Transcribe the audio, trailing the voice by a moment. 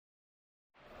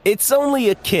It's only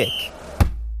a kick,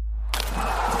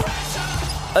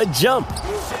 a jump,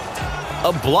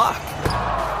 a block.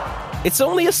 It's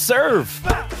only a serve.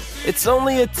 It's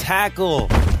only a tackle,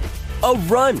 a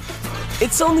run.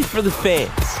 It's only for the fans.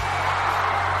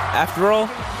 After all,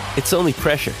 it's only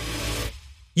pressure.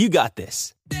 You got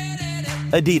this.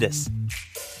 Adidas.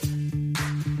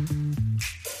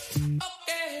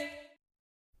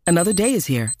 Another day is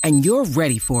here, and you're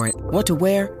ready for it. What to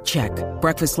wear? Check.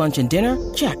 Breakfast, lunch, and dinner?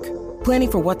 Check.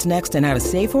 Planning for what's next and how to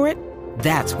save for it?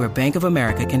 That's where Bank of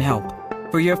America can help.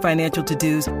 For your financial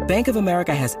to-dos, Bank of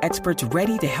America has experts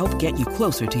ready to help get you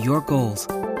closer to your goals.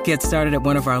 Get started at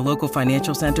one of our local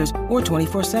financial centers or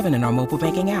 24/7 in our mobile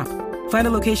banking app. Find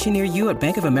a location near you at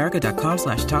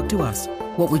bankofamerica.com/talktous.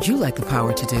 What would you like the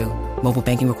power to do? Mobile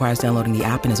banking requires downloading the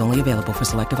app and is only available for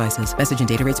select devices. Message and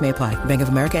data rates may apply. Bank of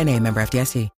America N.A., member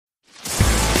FDIC.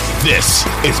 This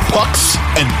is Pucks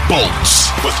and Bolts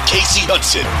with Casey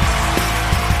Hudson.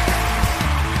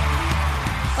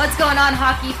 What's going on,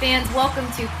 hockey fans?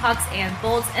 Welcome to Pucks and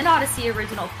Bolts, an Odyssey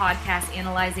original podcast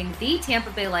analyzing the Tampa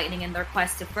Bay Lightning and their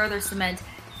quest to further cement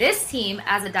this team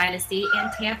as a dynasty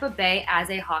and Tampa Bay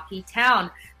as a hockey town.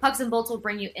 Pucks and Bolts will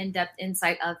bring you in-depth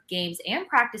insight of games and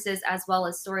practices, as well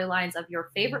as storylines of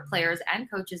your favorite players and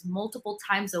coaches multiple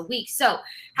times a week. So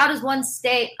how does one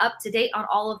stay up to date on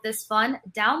all of this fun?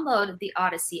 Download the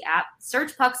Odyssey app,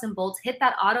 search Pucks and Bolts, hit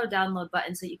that auto download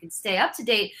button so you can stay up to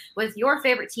date with your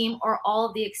favorite team or all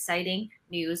of the exciting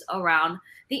news around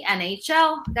the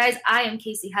NHL. Guys, I am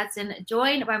Casey Hudson,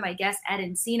 joined by my guest Ed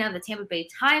Encina of the Tampa Bay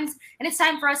Times, and it's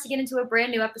time for us to get into a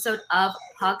brand new episode of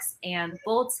Pucks and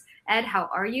Bolts. Ed, how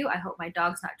are you? I hope my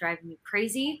dog's not driving me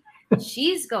crazy.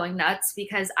 She's going nuts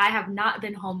because I have not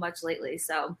been home much lately,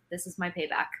 so this is my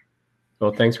payback.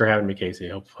 Well, thanks for having me, Casey.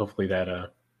 Hopefully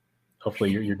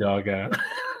your dog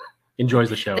enjoys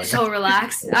the show. So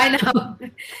relaxed. I know.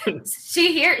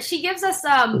 She gives us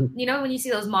when you see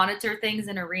those monitor things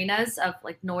in arenas of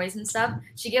like noise and stuff,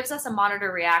 she gives us a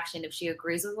monitor reaction if she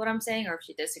agrees with what I'm saying or if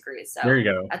she disagrees. So there you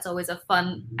go. That's always a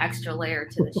fun extra layer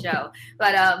to the show.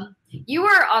 But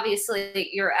you're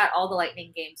at all the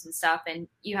Lightning games and stuff, and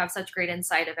you have such great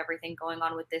insight of everything going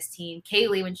on with this team.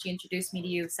 Kaylee, when she introduced me to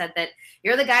you, said that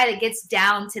you're the guy that gets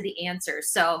down to the answers.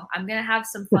 So I'm going to have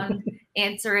some fun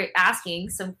asking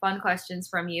some fun questions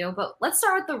from you. But let's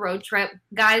start with the road trip.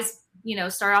 Guys,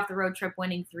 start off the road trip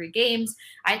winning 3 games.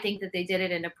 I think that they did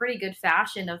it in a pretty good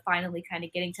fashion of finally kind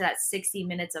of getting to that 60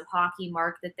 minutes of hockey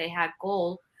mark that they had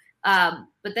goal.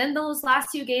 But then those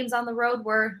last 2 games on the road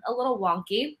were a little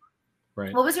wonky.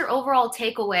 Right. What was your overall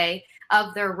takeaway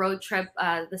of their road trip,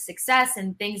 the success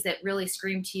and things that really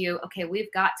screamed to you, okay, we've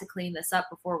got to clean this up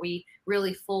before we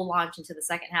really full launch into the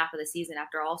second half of the season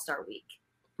after All-Star week?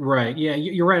 Right. Yeah,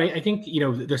 you're right. I think,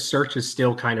 the search is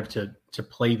still kind of to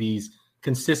play these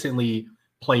consistently,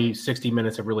 play 60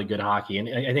 minutes of really good hockey. And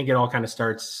I think it all kind of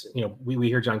starts, we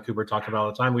hear John Cooper talk about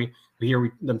all the time. We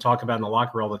hear them talk about in the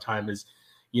locker room all the time is,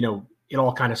 it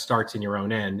all kind of starts in your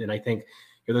own end. And I think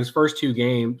those first 3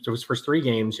 games,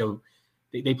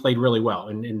 they played really well.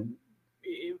 And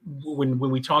when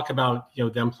we talk about,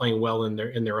 them playing well in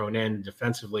their own end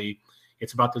defensively,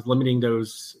 it's about limiting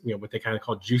those, what they kind of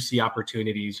call juicy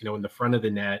opportunities, in the front of the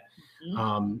net,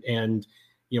 and,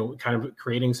 kind of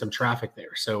creating some traffic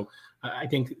there. So I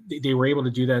think they were able to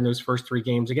do that in those first 3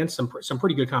 games against some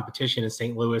pretty good competition in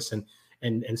St. Louis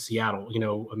and Seattle.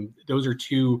 Those are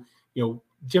 2,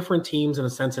 different teams in the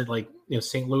sense that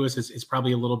St. Louis is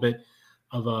probably a little bit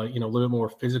of a, little bit more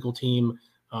physical team.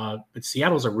 But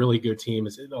Seattle's a really good team.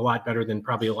 It's a lot better than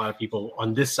probably a lot of people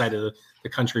on this side of the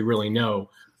country really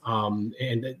know.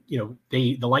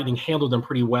 The Lightning handled them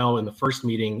pretty well in the first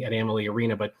meeting at Amalie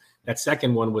Arena, but that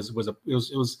second one was a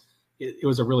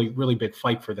really, really big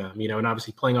fight for them, and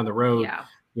obviously playing on the road,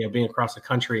 being across the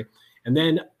country. And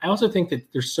then I also think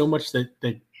that there's so much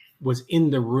that was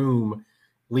in the room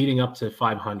leading up to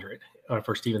 500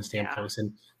 for Steven Stamkos.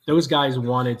 And those guys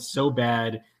wanted so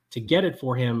bad to get it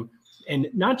for him, and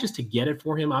not just to get it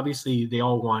for him. Obviously they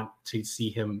all want to see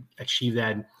him achieve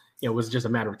that. It was just a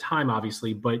matter of time,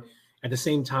 obviously, but at the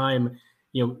same time,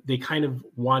 they kind of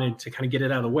wanted to kind of get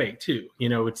it out of the way too.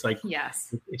 It's like,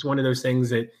 yes, it's one of those things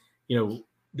that,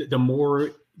 the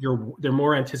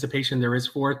more anticipation there is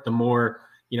for it, the more,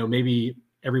 maybe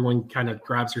everyone kind of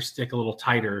grabs their stick a little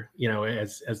tighter,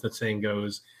 as the saying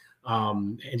goes,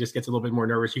 and just gets a little bit more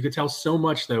nervous. You could tell so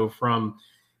much though from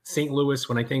St. Louis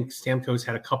when I think Stamkos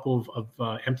had a couple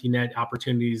of empty net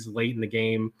opportunities late in the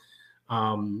game,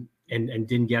 and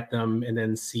didn't get them. And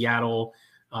then Seattle,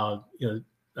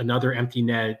 another empty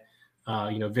net,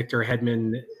 Victor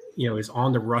Hedman is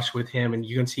on the rush with him, and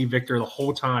you can see Victor the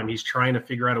whole time. He's trying to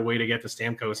figure out a way to get to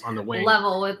Stamkos on the wing.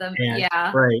 Level with them. And,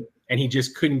 yeah. Right. And he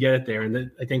just couldn't get it there.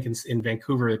 And I think in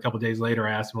Vancouver, a couple of days later,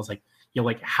 I asked him, I was like,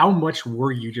 like, how much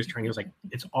were you just trying? He was like,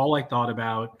 it's all I thought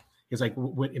about. He was like,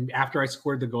 after I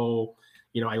scored the goal,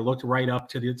 I looked right up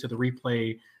to the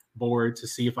replay board to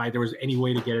see if there was any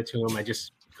way to get it to him. I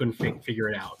just couldn't figure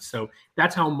it out. So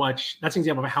that's an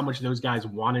example of how much those guys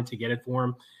wanted to get it for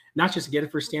him, not just to get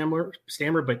it for Stammer,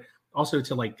 but also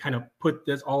to like kind of put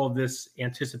all of this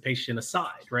anticipation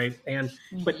aside. Right. And,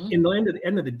 but in the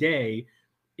end of the day,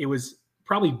 it was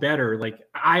probably better. Like,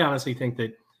 I honestly think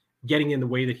that getting in the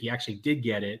way that he actually did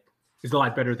get it is a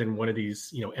lot better than one of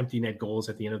these, empty net goals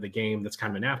at the end of the game. That's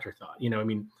kind of an afterthought. I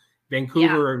mean,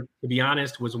 Vancouver, to be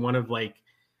honest, was one of like,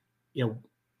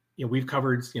 we've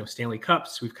covered, Stanley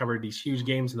Cups, we've covered these huge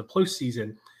games in the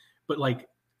postseason, but like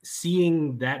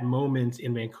seeing that moment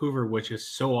in Vancouver, which is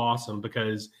so awesome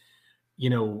because,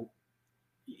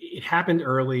 it happened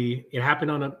early. It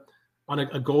happened on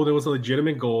a goal that was a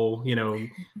legitimate goal.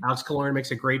 Alex Killorn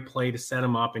makes a great play to set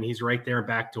him up, and he's right there,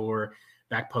 back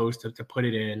post to put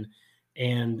it in.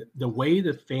 And the way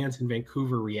the fans in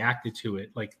Vancouver reacted to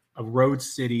it, like a road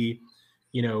city,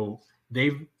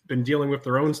 they've been dealing with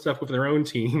their own stuff with their own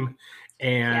team.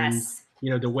 And,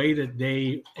 the way that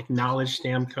they acknowledged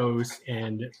Stamkos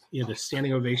and, the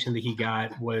standing ovation that he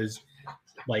got was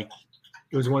like,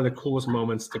 it was one of the coolest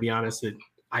moments, to be honest, that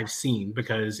I've seen,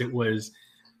 because it was,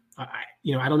 I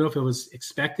don't know if it was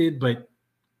expected, but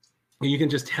you can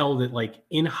just tell that like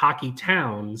in hockey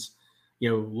towns,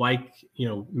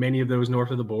 many of those north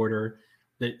of the border,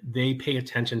 that they pay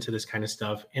attention to this kind of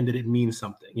stuff and that it means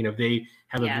something. They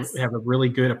have a really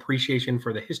good appreciation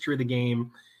for the history of the game,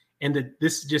 and that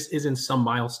this just isn't some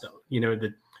milestone,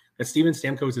 that Steven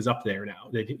Stamkos is up there now,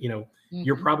 that,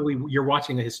 you're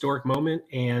watching a historic moment,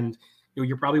 and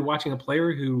you're probably watching a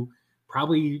player who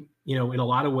probably, in a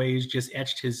lot of ways just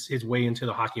etched his way into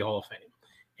the Hockey Hall of Fame.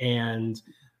 And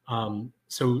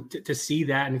so to see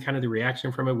that and kind of the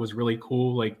reaction from it was really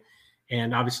cool. Like,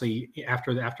 and obviously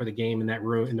after the game in the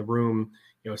room,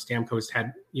 Stamkos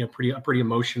had, a pretty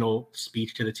emotional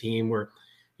speech to the team where,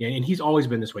 and he's always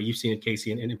been this way. You've seen it,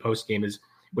 Casey, in post game, is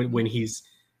when he's,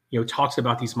 talks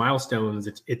about these milestones,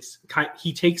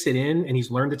 he takes it in, and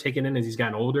he's learned to take it in as he's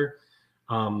gotten older.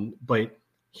 But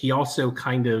he also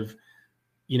kind of,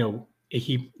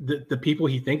 the people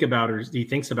he thinks about are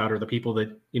the people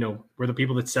that, were the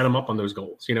people that set him up on those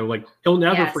goals. Like, he'll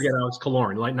never forget Alex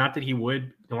Killorn. Like, not that he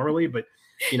would normally, but,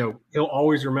 he'll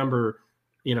always remember,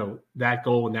 that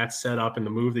goal and that setup and the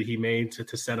move that he made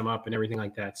to set him up and everything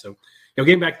like that. So,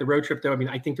 getting back to the road trip, though, I mean,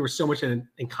 I think there was so much that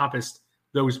encompassed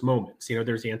those moments.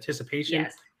 There's the anticipation,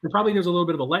 and probably there's a little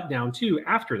bit of a letdown too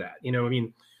after that. I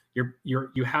mean,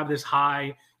 you have this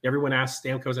high. Everyone asked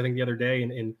Stamkos, I think, the other day,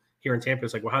 and here in Tampa,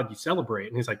 it's like, well, how did you celebrate?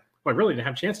 And he's like, well, I really didn't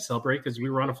have a chance to celebrate because we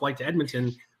were on a flight to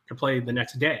Edmonton to play the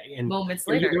next day. And moments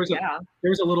later, there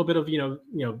was a little bit of,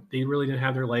 they really didn't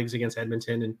have their legs against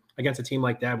Edmonton, and against a team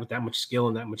like that with that much skill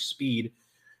and that much speed,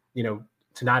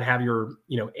 to not have your,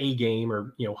 A game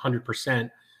or, 100%,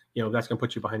 that's going to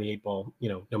put you behind the eight ball,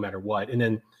 no matter what. And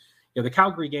then, the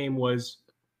Calgary game was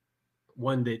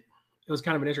one that, it was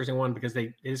kind of an interesting one because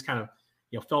they just kind of,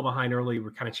 fell behind early.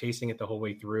 We're kind of chasing it the whole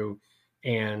way through.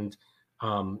 And,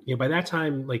 by that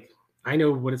time, like, I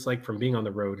know what it's like from being on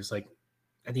the road. It's like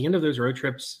at the end of those road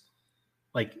trips,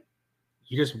 like,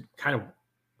 you just kind of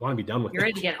want to be done with You're it.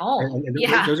 ready to get home. And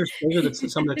those are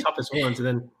some of the toughest ones. And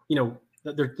then,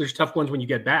 there's tough ones when you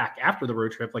get back after the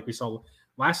road trip, like we saw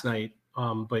last night.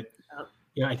 But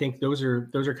I think those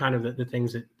are kind of the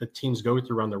things that the teams go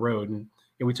through on the road. And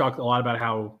we talked a lot about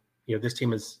how, this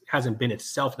team hasn't been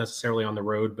itself necessarily on the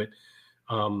road, but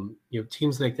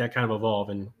teams like that kind of evolve.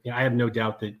 And I have no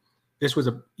doubt that this was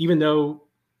even though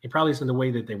it probably isn't the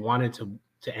way that they wanted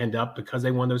to end up, because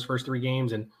they won those first three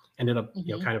games and ended up,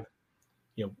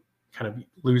 kind of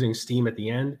losing steam at the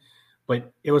end,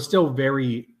 but it was still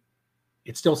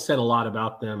it still said a lot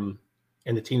about them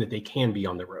and the team that they can be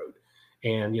on the road.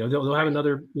 And, they'll have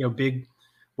another, big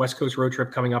West Coast road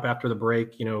trip coming up after the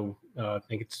break. I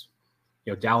think it's,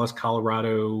 Dallas,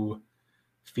 Colorado,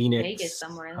 Phoenix, Vegas,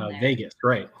 somewhere in there. Vegas,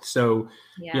 right? So,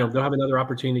 they'll have another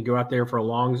opportunity to go out there for a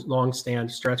long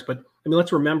stretch. But I mean,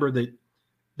 let's remember that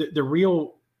the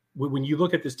real, when you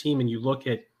look at this team and you look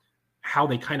at how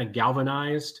they kind of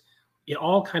galvanized, it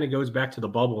all kind of goes back to the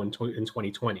bubble in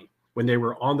 2020 when they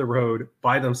were on the road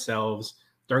by themselves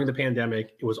during the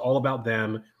pandemic. It was all about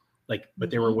them, but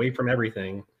they were away from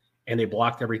everything. And they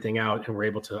blocked everything out and were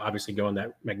able to obviously go on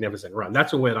that magnificent run.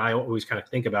 That's what I always kind of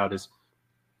think about is,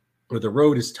 where the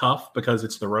road is tough because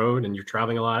it's the road and you're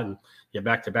traveling a lot and you have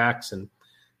back-to-backs and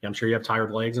I'm sure you have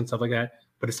tired legs and stuff like that.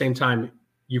 But at the same time,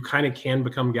 you kind of can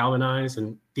become galvanized.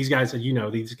 And these guys,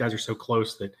 these guys are so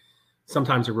close that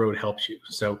sometimes the road helps you.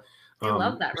 So I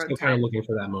love that we're road still kind of looking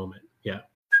for that moment. Yeah.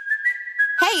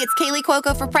 Hey, it's Kaylee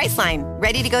Cuoco for Priceline.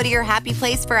 Ready to go to your happy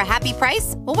place for a happy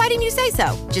price? Well, why didn't you say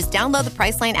so? Just download the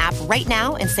Priceline app right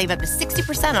now and save up to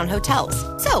 60% on hotels.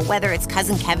 So whether it's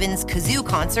Cousin Kevin's Kazoo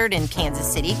Concert in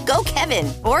Kansas City, go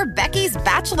Kevin, or Becky's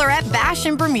Bachelorette Bash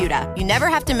in Bermuda, you never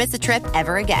have to miss a trip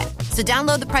ever again. So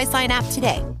download the Priceline app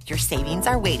today. Your savings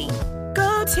are waiting.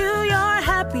 Go to your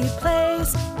happy place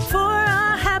for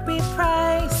a happy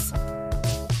price.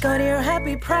 Go to your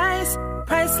happy price,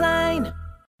 Priceline.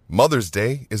 Mother's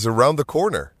Day is around the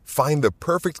corner. Find the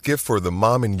perfect gift for the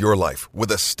mom in your life with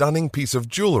a stunning piece of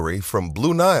jewelry from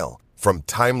Blue Nile. From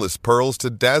timeless pearls to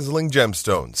dazzling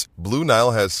gemstones, Blue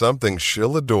Nile has something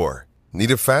she'll adore.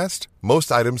 Need it fast?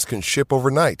 Most items can ship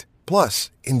overnight.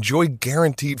 Plus, enjoy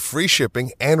guaranteed free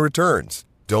shipping and returns.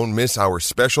 Don't miss our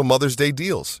special Mother's Day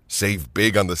deals. Save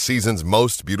big on the season's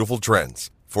most beautiful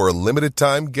trends. For a limited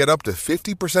time, get up to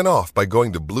 50% off by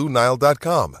going to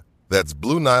BlueNile.com. That's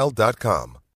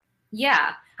BlueNile.com.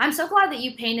 Yeah, I'm so glad that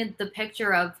you painted the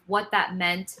picture of what that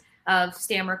meant of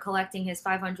Stammer collecting his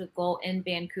 500th goal in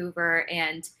Vancouver.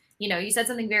 And, you said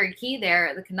something very key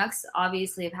there. The Canucks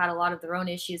obviously have had a lot of their own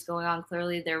issues going on.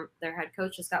 Clearly, their head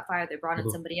coach just got fired. They brought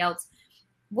in somebody else.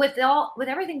 With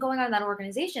everything going on in that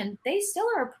organization, they still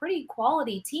are a pretty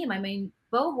quality team. I mean,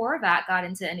 Bo Horvat got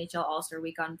into NHL All-Star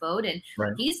Week on vote, and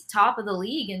he's top of the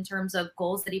league in terms of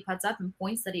goals that he puts up and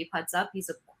points that he puts up. He's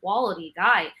a quality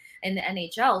guy in the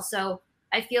NHL. So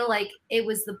I feel like it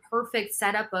was the perfect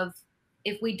setup of,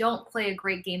 if we don't play a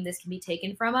great game, this can be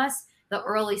taken from us. The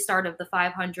early start of the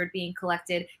 500 being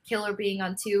collected, Killer being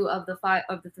on 2 of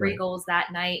the 3 goals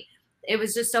that night. It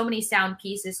was just so many sound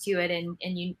pieces to it, and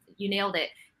you nailed it.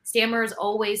 Stammer is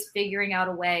always figuring out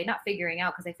a way, not figuring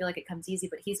out because I feel like it comes easy,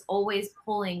 but he's always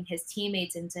pulling his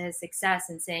teammates into his success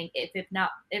and saying, if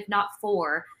not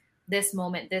for this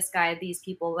moment, this guy, these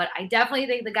people. But I definitely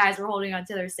think the guys were holding on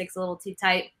to their sticks a little too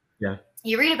tight. Yeah.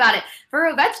 You read about it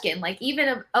for Ovechkin, like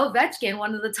even Ovechkin,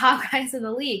 one of the top guys in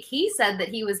the league, he said that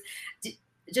he was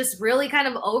just really kind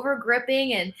of over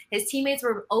gripping, and his teammates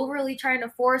were overly trying to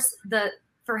force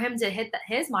for him to hit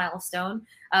his milestone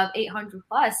of 800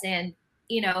 plus. And,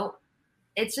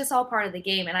 it's just all part of the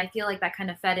game. And I feel like that kind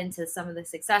of fed into some of the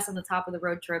success on the top of the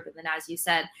road trip. And then, as you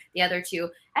said, the other two,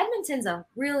 Edmonton's a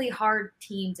really hard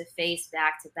team to face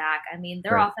back to back. I mean,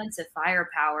 their offensive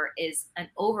firepower is an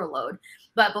overload.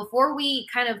 But before we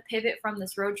kind of pivot from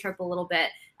this road trip a little bit,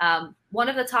 one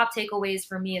of the top takeaways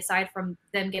for me, aside from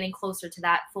them getting closer to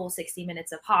that full 60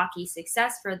 minutes of hockey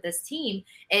success for this team,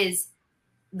 is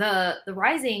the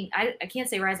rising, I can't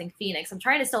say rising Phoenix. I'm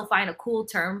trying to still find a cool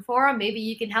term for him. Maybe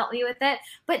you can help me with it.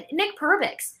 But Nick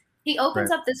Perbix, he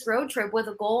opens up this road trip with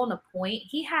a goal and a point.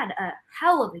 He had a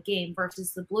hell of a game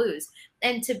versus the Blues.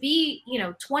 And to be,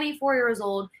 24 years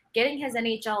old, getting his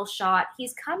NHL shot,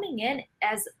 he's coming in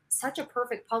as such a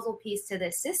perfect puzzle piece to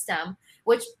this system,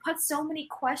 which puts so many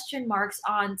question marks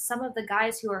on some of the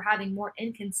guys who are having more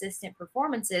inconsistent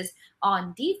performances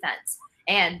on defense.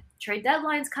 And trade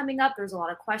deadline's coming up. There's a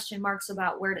lot of question marks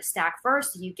about where to stack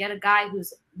first. Do you get a guy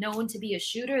who's known to be a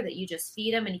shooter that you just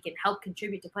feed him and he can help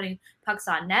contribute to putting pucks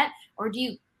on net? Or do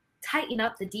you tighten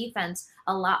up the defense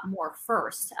a lot more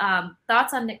first?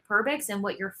 Thoughts on Nick Perbix and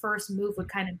what your first move would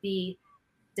kind of be,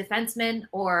 defenseman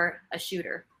or a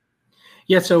shooter?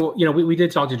 Yeah, so, we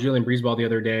did talk to Julian Breezeball the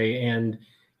other day, and,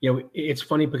 it's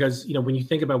funny because, when you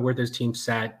think about where this team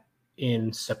sat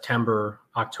in September,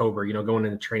 October, going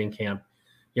into training camp,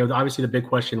 obviously the big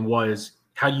question was,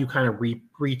 how do you kind of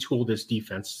retool this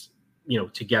defense,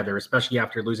 together, especially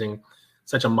after losing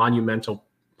such a monumental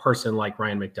person like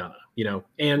Ryan McDonough,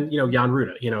 and, Jan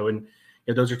Ruda, and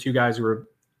those are two guys who are,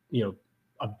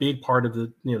 a big part of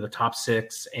the, the top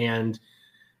 6, and,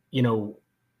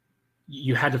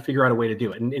 you had to figure out a way to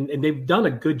do it. And they've done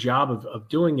a good job of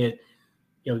doing it.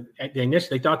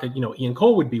 Initially they thought that, Ian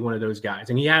Cole would be one of those guys,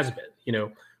 and he has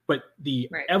been, but the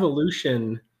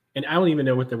evolution, and I don't even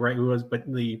know what the right was, but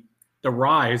the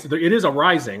rise, it is a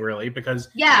rising really, because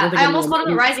I almost called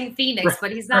him a rising Phoenix,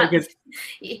 but he's not,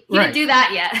 he didn't do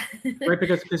that yet. Right.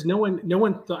 Because no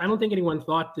one thought, I don't think anyone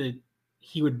thought that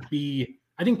he would be,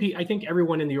 I think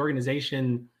everyone in the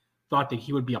organization thought that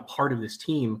he would be a part of this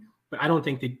team, but I don't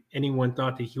think that anyone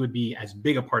thought that he would be as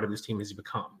big a part of this team as he's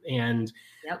become. And,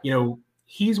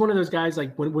 he's one of those guys,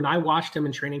 like when I watched him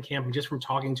in training camp and just from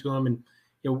talking to him, and,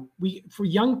 for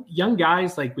young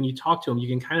guys, like when you talk to him, you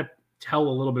can kind of tell a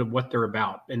little bit of what they're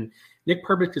about. And Nick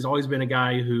Perbix has always been a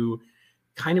guy who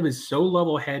kind of is so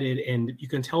level-headed, and you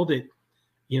can tell that,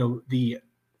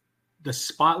 the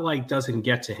spotlight doesn't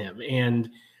get to him. And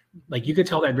like, you could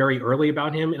tell that very early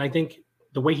about him. And I think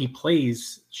the way he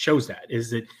plays shows that, is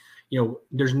that,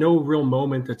 there's no real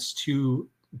moment that's too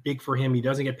big for him. He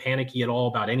doesn't get panicky at all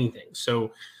about anything.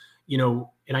 So,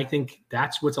 and I think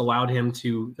that's what's allowed him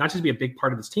to not just be a big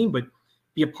part of this team, but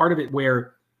be a part of it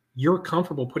where you're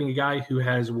comfortable putting a guy who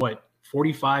has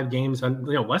 45 games,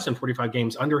 less than 45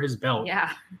 games under his belt,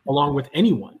 along with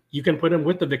anyone. You can put him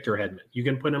with the Victor Hedman. You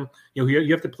can put him,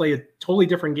 you have to play a totally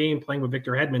different game playing with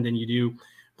Victor Hedman than you do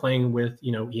playing with,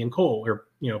 Ian Cole, or,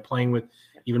 playing with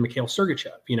even Mikhail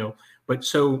Sergachev, but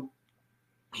so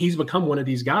he's become one of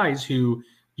these guys who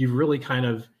you've really kind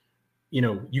of,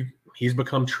 he's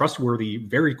become trustworthy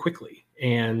very quickly.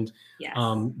 And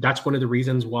that's one of the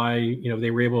reasons why,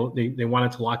 they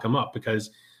wanted to lock him up,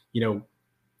 because,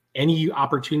 any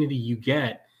opportunity you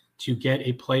get to get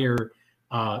a player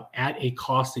at a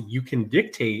cost that you can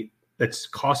dictate that's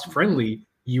cost friendly,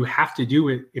 you have to do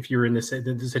it if you're in the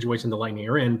situation the Lightning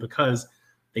are in, because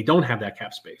they don't have that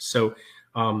cap space. So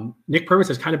Nick Perbix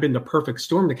has kind of been the perfect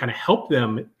storm to kind of help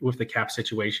them with the cap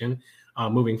situation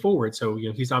moving forward. So,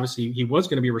 he was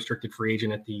going to be a restricted free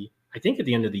agent at the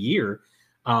end of the year.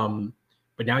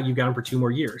 But now you've got him for 2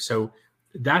 more years. So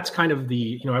that's kind of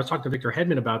I was talking to Victor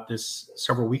Hedman about this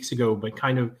several weeks ago, but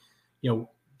kind of,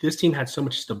 this team had so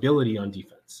much stability on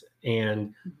defense,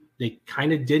 and they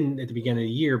kind of didn't at the beginning of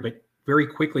the year, but very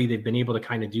quickly they've been able to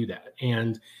kind of do that.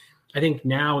 And I think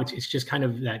now it's just kind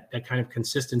of that kind of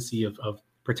consistency of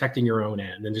protecting your own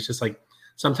end. And it's just like,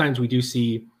 sometimes we do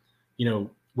see,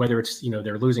 whether it's,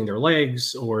 they're losing their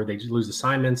legs, or they lose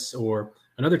assignments, or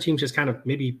another team's just kind of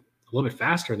maybe a little bit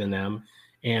faster than them.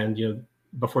 And,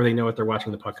 before they know it, they're watching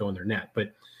the puck go in their net.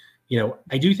 But,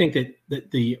 I do think that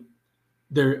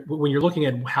when you're looking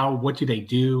at what do they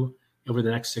do over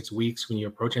the next 6 weeks, when you're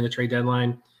approaching the trade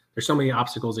deadline, there's so many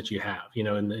obstacles that you have,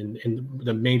 and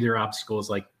the major obstacle is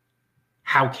like,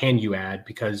 how can you add,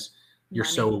 because you're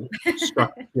so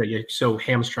struck, you're so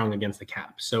hamstrung against the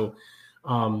cap. So,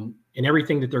 and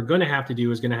everything that they're going to have to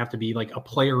do is going to have to be like a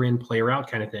player in, player out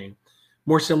kind of thing,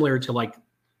 more similar to like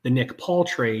the Nick Paul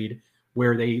trade,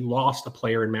 where they lost a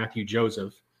player in Matthew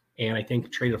Joseph, and I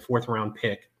think traded a 4th round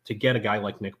pick to get a guy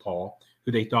like Nick Paul,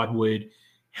 who they thought would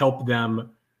help them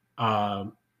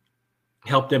in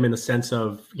the sense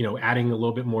of, adding a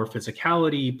little bit more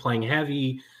physicality, playing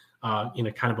heavy, in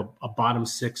a kind of a bottom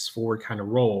 6 forward kind of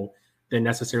role than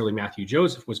necessarily Matthew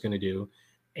Joseph was going to do.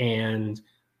 And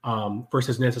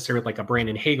versus necessarily like a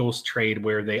Brandon Hagel's trade,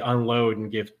 where they unload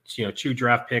and give, 2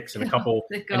 draft picks and a couple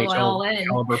NHL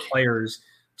caliber players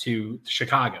to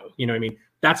Chicago. I mean,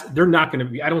 they're not going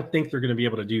to be, I don't think they're going to be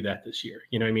able to do that this year.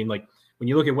 Like, when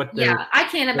you look at what I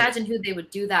can't imagine who they would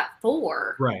do that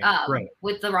for. Right.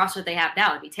 With the roster they have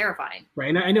now, it'd be terrifying. Right.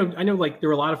 And I know like there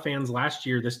were a lot of fans last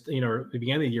year, at the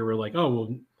beginning of the year, were like, oh,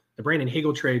 well, the Brandon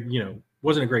Hagel trade,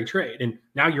 wasn't a great trade. And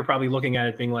now you're probably looking at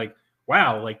it being like,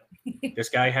 wow, like this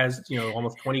guy has,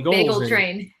 almost 20 goals. Bagel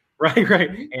train.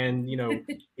 Right. And,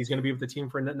 he's going to be with the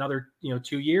team for another,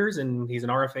 2 years, and he's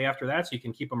an RFA after that. So you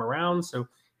can keep him around. So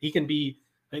he can be,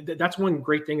 that's one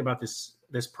great thing about this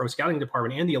pro scouting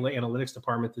department and the analytics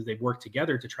department, is they've worked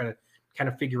together to try to kind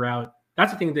of figure out.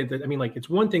 That's the thing that I mean, like, it's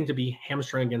one thing to be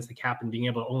hamstrung against the cap and being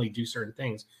able to only do certain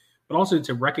things, but also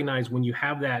to recognize when you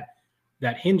have that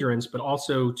hindrance, but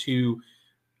also to,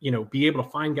 be able to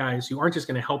find guys who aren't just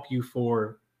going to help you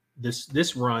for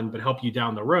this run, but help you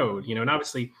down the road, and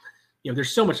obviously,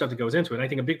 there's so much stuff that goes into it. I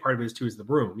think a big part of it is too, is the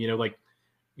room, like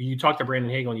you talk to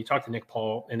Brandon Hagel and you talk to Nick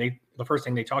Paul, and the first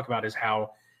thing they talk about is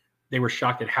how they were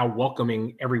shocked at how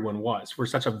welcoming everyone was. We're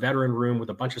such a veteran room with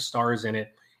a bunch of stars in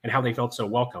it, and how they felt so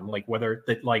welcome. Like, whether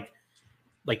that, like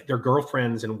their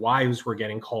girlfriends and wives were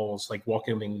getting calls, like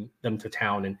welcoming them to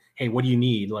town, and, hey, what do you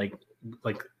need? Like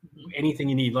anything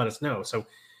you need, let us know. So,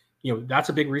 that's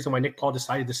a big reason why Nick Paul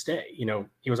decided to stay.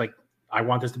 He was like, I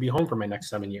want this to be home for my next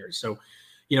 7 years. So,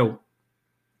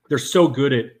 they're so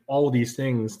good at all of these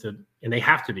things and they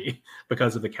have to be,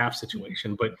 because of the cap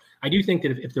situation. But I do think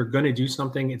that if they're going to do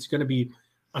something, it's going to be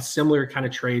a similar kind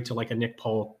of trade to like a Nick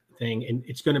Paul thing. And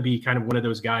it's going to be kind of one of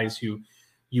those guys who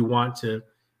you want to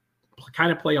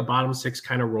kind of play a bottom 6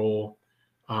 kind of role,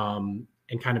 and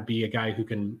kind of be a guy who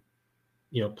can,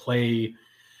 play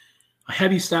a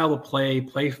heavy style of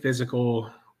play physical,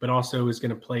 but also is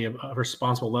going to play a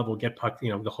responsible level, get puck,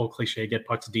 the whole cliche, get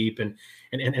pucks deep and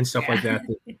stuff like that.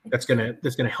 That's going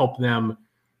to help them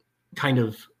kind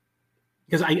of,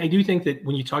 because I do think that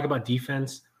when you talk about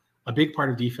defense, a big part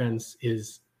of defense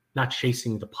is not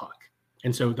chasing the puck.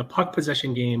 And so the puck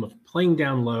possession game of playing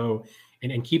down low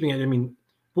and keeping it, I mean,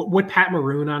 what Pat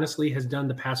Maroon honestly has done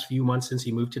the past few months since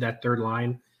he moved to that third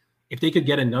line, if they could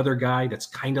get another guy that's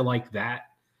kind of like that,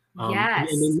 yes.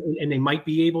 and they might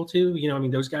be able to, I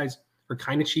mean, those guys are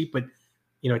kind of cheap, but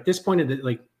at this point,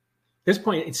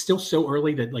 it's still so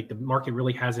early that like the market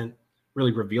really hasn't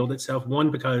really revealed itself.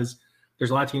 One, because there's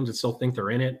a lot of teams that still think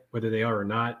they're in it, whether they are or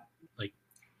not.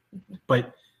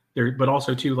 But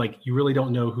also too, like you really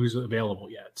don't know who's available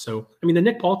yet. So I mean, the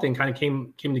Nick Paul thing kind of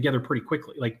came together pretty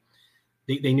quickly. Like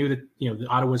they knew that the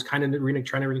Ottawa's kind of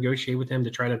trying to renegotiate with him to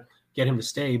try to get him to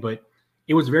stay, but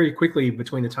it was very quickly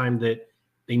between the time that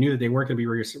they knew that they weren't going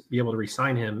to be able to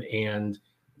re-sign him and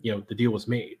the deal was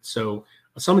made. So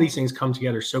some of these things come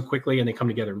together so quickly and they come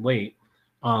together late.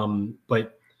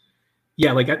 But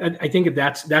yeah, like I think if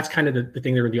that's kind of the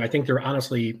thing they're going to do. I think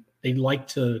they'd like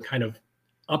to kind of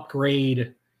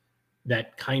upgrade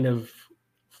that kind of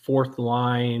fourth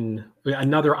line,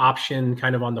 another option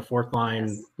kind of on the fourth line,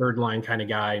 yes, third line kind of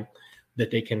guy that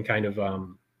they can kind of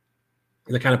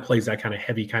that kind of plays that kind of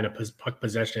heavy kind of puck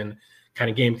possession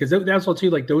kind of game. Because that's all too,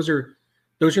 like those are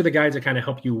the guys that kind of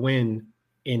help you win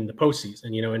in the postseason,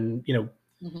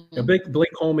 mm-hmm.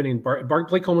 Blake Coleman and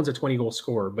Blake Coleman's a 20-goal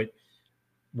scorer, but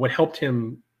what helped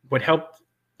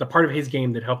the part of his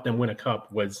game that helped them win a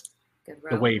cup was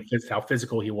the way how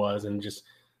physical he was and just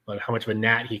like how much of a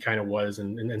gnat he kind of was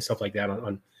and stuff like that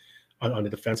on the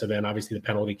defensive end. Obviously the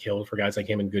penalty kill for guys like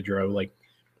him and Goodrow, like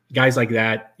guys like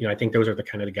that, I think those are the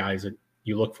kind of the guys that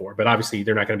you look for, but obviously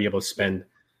they're not going to be able to spend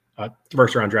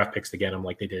first round draft picks to get them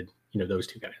like they did, those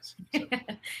two guys. So.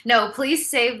 No, please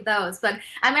save those. But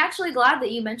I'm actually glad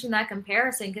that you mentioned that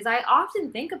comparison because I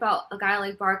often think about a guy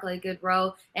like Barclay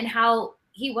Goodrow and how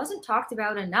he wasn't talked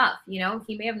about enough.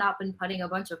 He may have not been putting a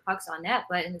bunch of pucks on net,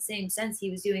 but in the same sense,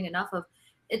 he was doing enough of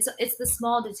it's the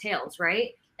small details,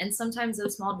 right? And sometimes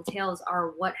those small details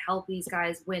are what help these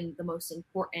guys win the most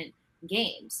important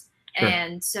games. Sure.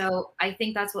 And so I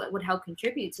think that's what would help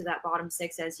contribute to that bottom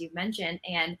six, as you've mentioned.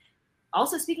 And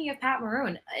also, speaking of Pat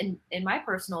Maroon, in my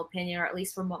personal opinion, or at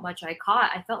least from what much I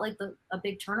caught, I felt like a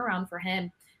big turnaround for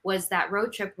him was that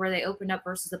road trip where they opened up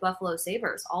versus the Buffalo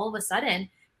Sabres. All of a sudden,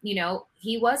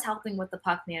 he was helping with the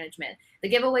puck management. The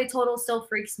giveaway total still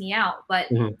freaks me out, but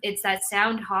mm-hmm. It's that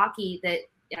sound hockey that,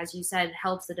 as you said,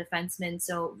 helps the defenseman.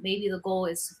 So maybe the goal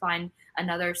is to find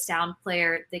another sound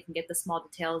player that can get the small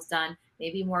details done,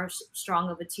 maybe more strong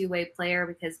of a two-way player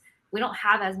because we don't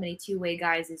have as many two-way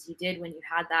guys as you did when you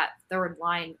had that third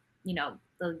line,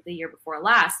 the year before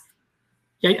last.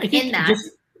 Yeah, I think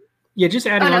just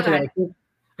adding on to that,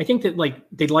 I think that like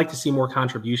they'd like to see more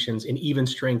contributions in even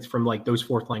strength from like those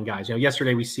fourth line guys.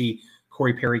 Yesterday we see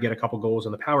Corey Perry get a couple goals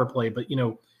on the power play, but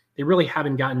they really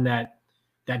haven't gotten that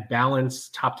balance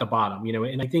top to bottom.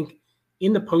 And I think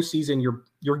in the postseason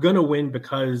you're gonna win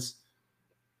because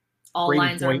all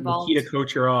lines are involved. Nikita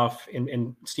Kucherov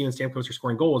and Steven Stamkos are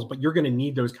scoring goals, but you're going to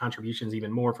need those contributions even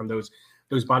more from those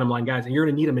bottom line guys, and you're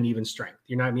going to need them in even strength.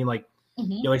 You know what I mean? Like,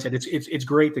 mm-hmm. Like I said, it's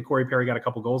great that Corey Perry got a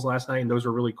couple goals last night, and those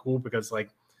were really cool because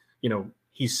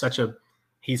he's such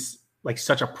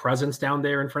a presence down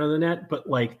there in front of the net. But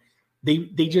like they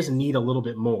just need a little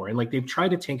bit more, and like they've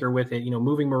tried to tinker with it.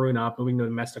 Moving Maroon up, moving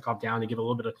Mestikov down to give a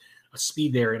little bit of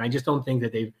speed there, and I just don't think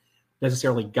that they've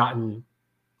necessarily gotten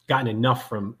enough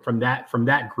from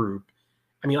that group.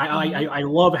 I mean, I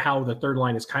love how the third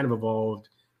line has kind of evolved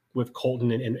with Colton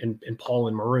and Paul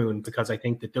and Maroon because I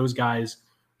think that those guys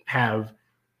I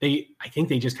think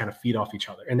they just kind of feed off each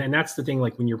other. And then that's the thing,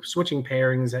 like when you're switching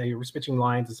pairings, you're switching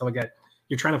lines and stuff like that,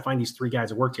 you're trying to find these three guys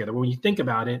that work together. But when you think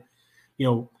about it,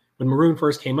 when Maroon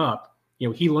first came up,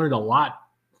 he learned a lot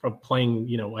from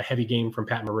playing, a heavy game from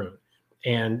Pat Maroon.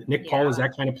 And Nick Paul is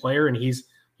that kind of player, and he's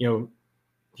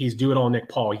do it all Nick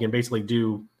Paul. He can basically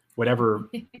do whatever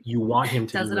you want him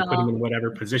to do, put him in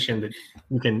whatever position that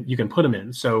you can put him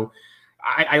in. So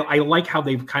I like how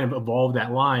they've kind of evolved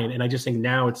that line. And I just think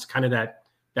now it's kind of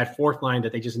that fourth line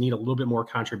that they just need a little bit more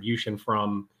contribution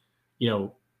from,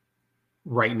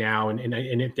 right now. And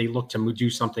if they look to do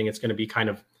something, it's going to be kind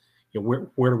of,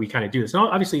 where do we kind of do this? Now,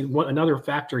 obviously another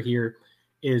factor here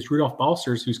is Rudolph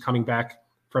Balcers, who's coming back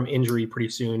from injury pretty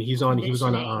soon. He was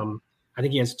on I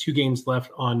think he has 2 games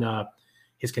left on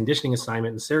his conditioning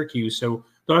assignment in Syracuse. So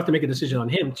they'll have to make a decision on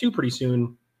him too pretty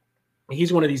soon.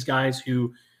 He's one of these guys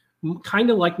who kind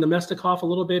of like Nemestikov a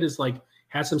little bit, is like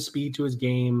has some speed to his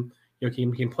game. He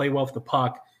can play well with the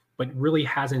puck, but really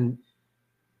hasn't,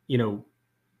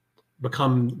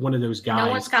 become one of those guys.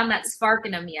 No one's found that spark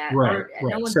in him yet. Right.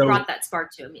 No one's brought that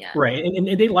spark to him yet. Right.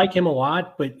 And they like him a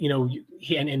lot, but,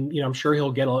 I'm sure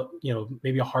he'll get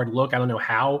maybe a hard look. I don't know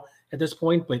how at this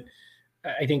point, but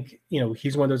I think,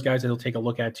 he's one of those guys that he'll take a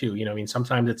look at too. I mean,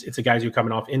 sometimes it's the guys who are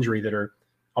coming off injury that are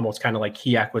almost kind of like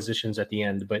key acquisitions at the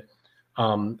end. But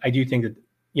I do think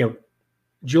that,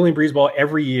 Julian Breezeball,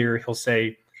 every year he'll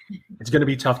say it's going to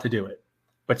be tough to do it,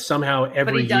 but somehow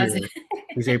every year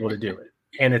he's able to do it.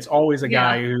 And it's always a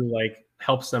guy who like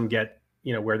helps them get,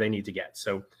 where they need to get.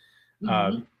 So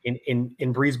in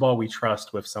Breezeball, we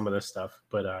trust with some of this stuff.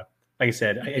 But like I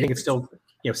said, I think it's still,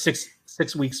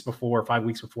 6 weeks before, 5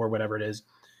 weeks before, whatever it is,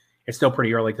 it's still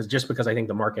pretty early because I think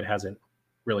the market hasn't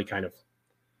really kind of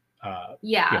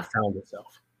found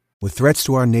itself. With threats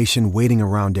to our nation waiting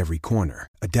around every corner,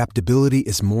 adaptability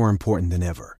is more important than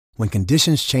ever. When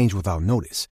conditions change without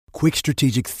notice, quick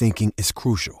strategic thinking is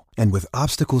crucial. And with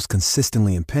obstacles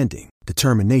consistently impending,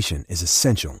 determination is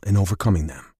essential in overcoming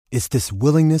them. It's this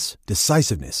willingness,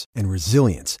 decisiveness, and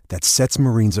resilience that sets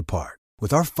Marines apart.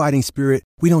 With our fighting spirit,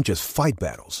 we don't just fight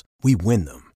battles, we win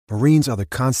them. Marines are the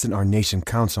constant our nation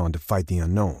counts on to fight the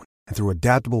unknown. And through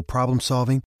adaptable problem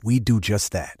solving, we do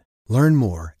just that. Learn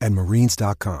more at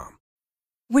marines.com.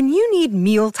 When you need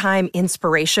mealtime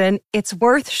inspiration, it's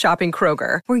worth shopping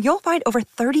Kroger, where you'll find over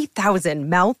 30,000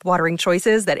 mouth-watering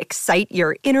choices that excite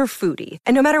your inner foodie.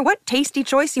 And no matter what tasty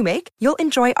choice you make, you'll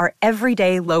enjoy our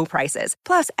everyday low prices,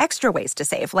 plus extra ways to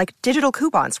save, like digital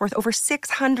coupons worth over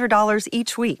 $600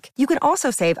 each week. You can also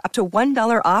save up to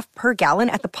 $1 off per gallon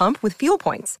at the pump with fuel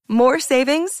points. More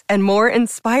savings and more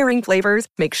inspiring flavors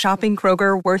make shopping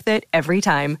Kroger worth it every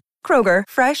time. Kroger,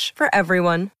 fresh for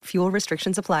everyone. Fuel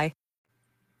restrictions apply.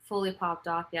 Fully popped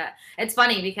off yet. It's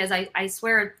funny because I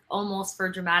swear almost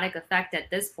for dramatic effect at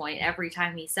this point, every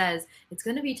time he says it's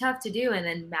going to be tough to do, and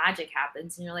then magic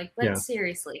happens and you're like, but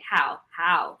seriously, how?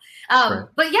 Right.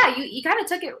 But yeah, you kind of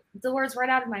took the words right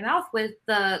out of my mouth with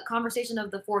the conversation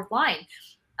of the fourth line.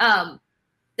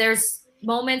 There's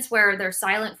moments where they're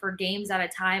silent for games at a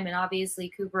time, and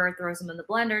obviously Cooper throws them in the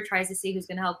blender, tries to see who's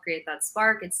going to help create that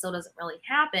spark. It still doesn't really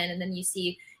happen. And then you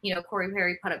see, Corey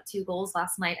Perry put up 2 goals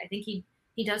last night. I think he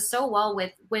does so well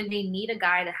with when they need a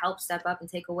guy to help step up and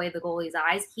take away the goalie's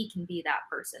eyes. He can be that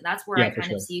person. That's where I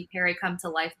kind of see Perry come to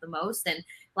life the most. And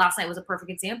last night was a perfect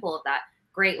example of that.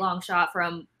 Great long shot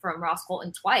from Ross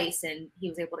Colton twice, and he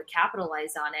was able to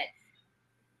capitalize on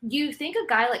it. Do you think a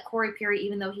guy like Corey Perry,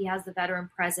 even though he has the veteran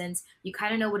presence, you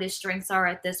kind of know what his strengths are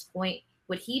at this point,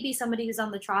 would he be somebody who's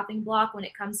on the chopping block when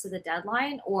it comes to the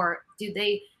deadline? Or do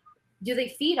they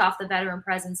feed off the veteran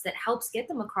presence that helps get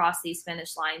them across these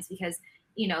finish lines? Because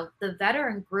the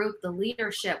veteran group, the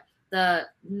leadership, there's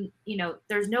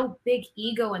no big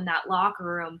ego in that locker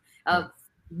room of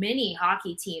many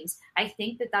hockey teams. I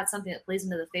think that's something that plays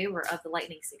into the favor of the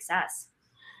Lightning's success.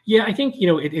 Yeah, I think,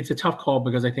 it's a tough call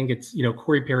because I think it's,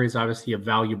 Corey Perry is obviously a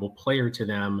valuable player to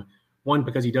them. One,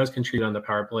 because he does contribute on the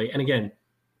power play. And again,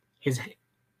 his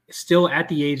still at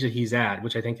the age that he's at,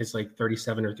 which I think is like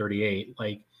 37 or 38,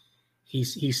 like he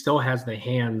still has the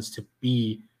hands to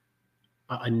be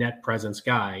a net presence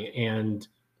guy. And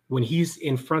when he's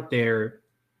in front there,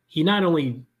 he not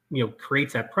only,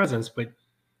 creates that presence, but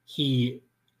he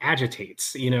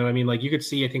agitates, like you could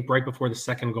see, I think right before the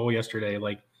second goal yesterday,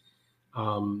 like,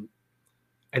 I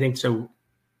think so.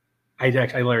 I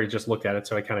literally just looked at it,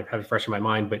 so I kind of have it fresh in my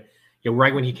mind, but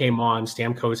right when he came on,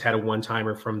 Stamkos had a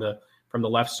one-timer from the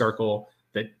left circle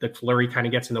that Fleury kind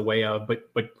of gets in the way of, but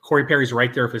Corey Perry's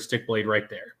right there with his stick blade right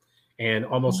there. And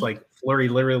almost like Fleury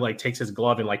literally like takes his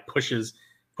glove and like pushes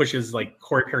like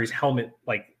Corey Perry's helmet,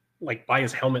 like by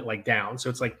his helmet, like down. So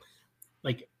it's like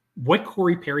what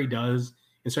Corey Perry does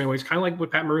in certain ways, kind of like what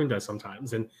Pat Maroon does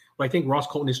sometimes. And what I think Ross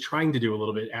Colton is trying to do a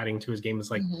little bit, adding to his game, is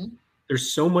like,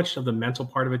 there's so much of the mental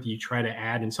part of it that you try to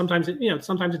add. And sometimes it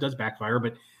does backfire,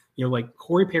 but like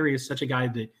Corey Perry is such a guy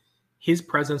that his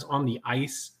presence on the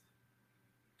ice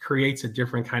creates a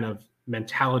different kind of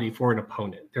mentality for an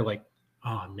opponent. They're like,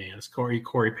 oh man, it's Corey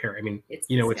Perry. I mean,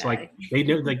 it's like they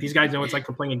know, like these guys know it's like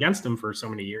playing against him for so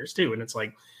many years too. And it's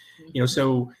like,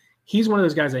 so he's one of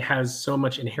those guys that has so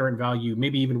much inherent value,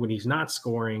 maybe even when he's not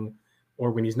scoring or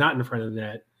when he's not in front of the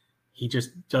net, he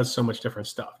just does so much different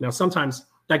stuff. Now, sometimes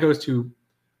that goes to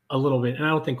a little bit, and I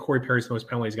don't think Corey Perry's the most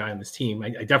penalties guy on this team. I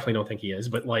definitely don't think he is,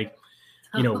 but like,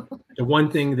 the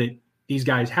one thing that these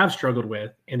guys have struggled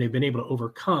with and they've been able to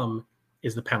overcome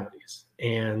is the penalties.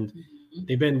 And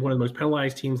they've been one of the most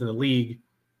penalized teams in the league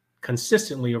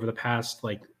consistently over the past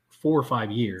like 4 or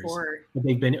 5 years. But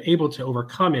they've been able to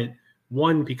overcome it.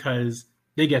 One, because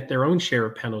they get their own share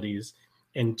of penalties,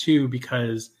 and 2,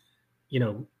 because,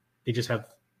 they just have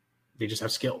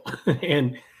skill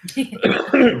and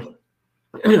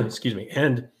excuse me.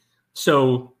 And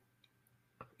so,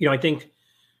 I think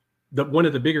that one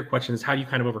of the bigger questions is how do you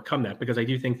kind of overcome that? Because I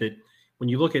do think that when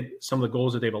you look at some of the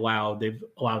goals that they've allowed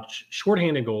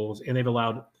shorthanded goals, and they've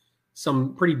allowed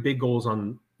some pretty big goals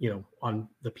on the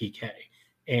PK.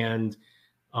 And,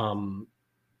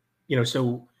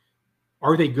 so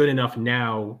are they good enough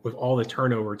now with all the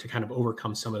turnover to kind of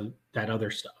overcome some of that other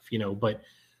stuff, but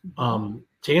to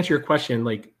answer your question,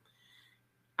 like,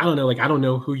 I don't know, I don't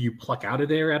know who you pluck out of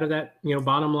that,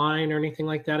 bottom line or anything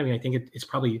like that. I mean, I think it's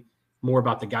probably more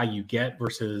about the guy you get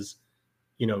versus,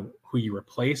 who you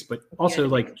replace, but also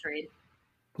trade.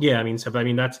 Yeah. I mean,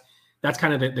 that's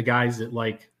kind of the guys that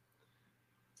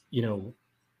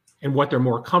and what they're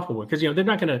more comfortable with. Cause they're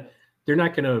not going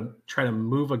to try to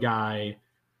move a guy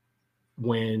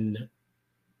when,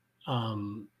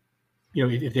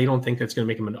 if they don't think that's going to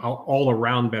make them an all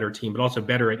around better team, but also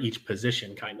better at each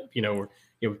position kind of, Gotcha.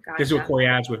 This is what Corey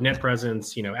adds with net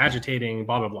presence, agitating,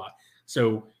 blah, blah, blah.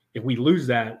 So if we lose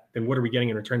that, then what are we getting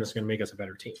in return that's going to make us a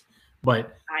better team?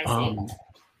 But I see.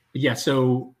 Yeah,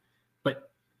 but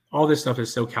all this stuff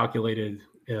is so calculated,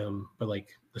 but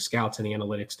the scouts and the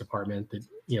analytics department that,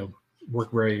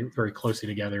 work very, very closely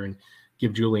together and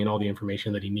give Julian all the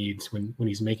information that he needs when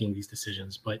he's making these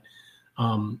decisions. But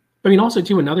also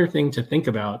too, another thing to think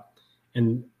about,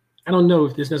 and I don't know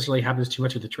if this necessarily happens too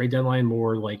much at the trade deadline,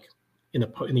 more like in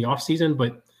the off season,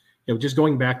 but just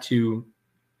going back to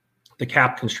the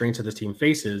cap constraints that this team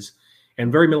faces,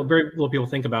 and very little people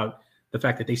think about the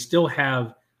fact that they still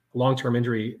have long-term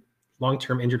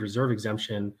injured reserve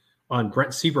exemption on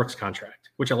Brent Seabrook's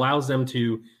contract, which allows them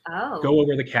to go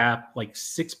over the cap like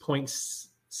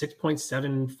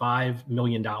 $6.75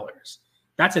 million.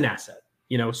 That's an asset,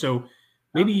 so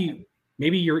maybe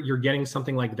you're getting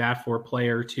something like that for a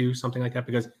player or two, something like that,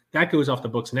 because that goes off the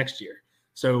books next year.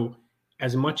 So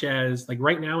as much as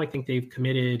right now, I think they've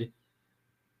committed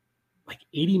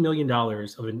 $80 million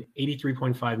of an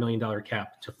 $83.5 million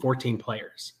cap to 14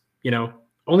 players,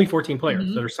 only 14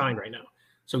 players that are signed right now.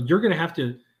 So you're going to have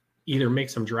to either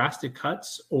make some drastic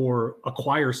cuts or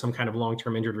acquire some kind of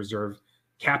long-term injured reserve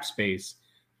cap space,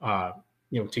 to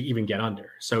even get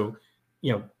under. So,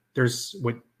 there's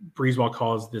what Breezewell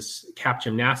calls this cap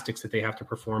gymnastics that they have to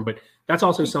perform, but that's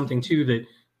also something too that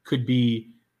could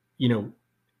be,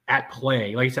 at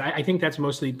play. Like I said, I think that's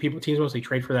teams mostly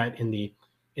trade for that in the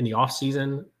off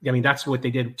season. I mean, that's what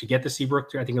they did to get the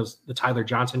Seabrook. I think it was the Tyler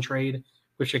Johnson trade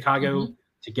with Chicago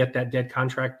to get that dead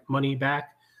contract money back.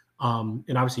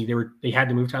 And obviously they had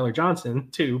to move Tyler Johnson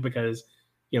too, because,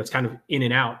 it's kind of in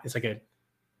and out. It's like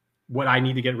what I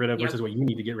need to get rid of versus what you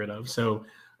need to get rid of. So,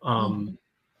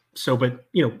 but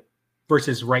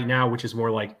versus right now, which is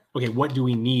more like, okay, what do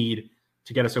we need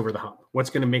to get us over the hump? What's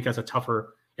going to make us a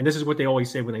tougher, and this is what they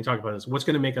always say when they talk about this, what's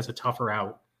going to make us a tougher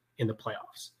out in the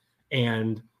playoffs?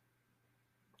 And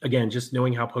again, just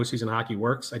knowing how postseason hockey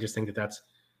works, I just think that's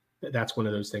one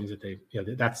of those things that they,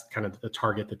 that's kind of the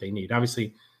target that they need.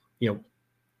 Obviously,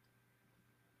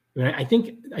 I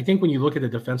think when you look at the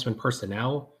defenseman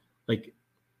personnel,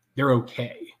 they're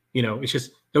okay. It's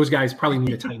just those guys probably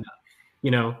need to tighten up,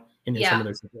 in some of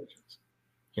those situations.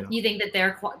 You think that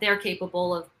they're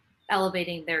capable of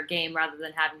elevating their game rather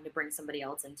than having to bring somebody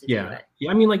else in to do it.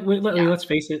 Yeah. I mean, let's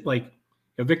face it,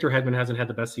 Victor Hedman hasn't had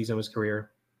the best season of his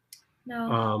career.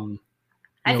 No.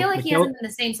 I feel like he hasn't been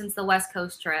the same since the West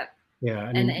Coast trip.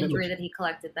 Yeah. And the injury that he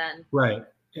collected then. Right.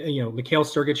 Mikhail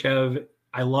Sergachev,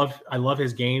 I love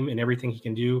his game and everything he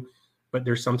can do, but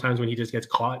there's sometimes when he just gets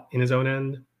caught in his own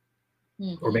end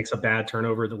or makes a bad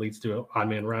turnover that leads to an odd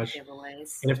man rush.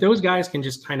 Giveaways. And if those guys can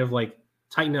just kind of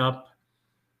tighten up,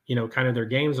 kind of their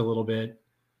games a little bit,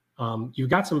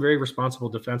 you've got some very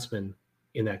responsible defensemen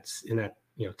in that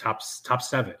top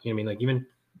seven. Even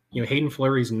Hayden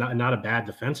Fleury's not a bad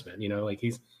defenseman.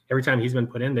 He's every time he's been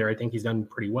put in there, I think he's done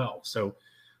pretty well. So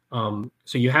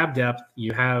you have depth,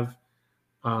 you have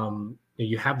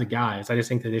the guys. I just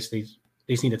think that they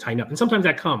just need to tighten up, and sometimes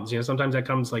that comes. Sometimes that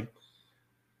comes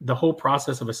the whole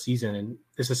process of a season, and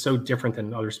this is so different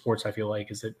than other sports. I feel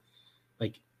is that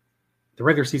the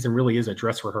regular season really is a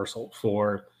dress rehearsal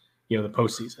for the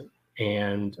postseason,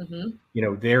 and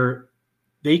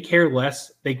they care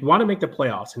less. They want to make the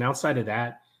playoffs, and outside of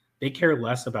that, they care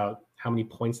less about how many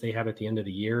points they have at the end of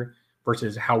the year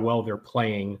versus how well they're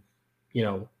playing,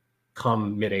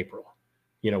 come mid-April,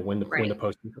 when the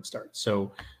postseason starts.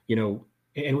 So,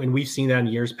 and we've seen that in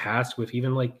years past with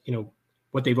even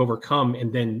what they've overcome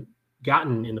and then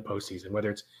gotten in the postseason, whether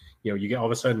it's, you get all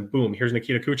of a sudden, boom, here's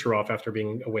Nikita Kucherov after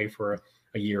being away for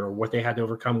a year, or what they had to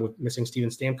overcome with missing Steven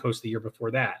Stamkos the year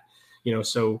before that,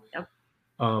 so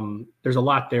there's a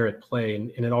lot there at play,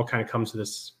 and it all kind of comes to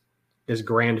this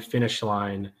grand finish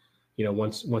line,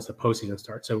 once the postseason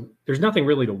starts. So there's nothing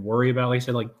really to worry about. Like I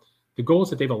said, the goals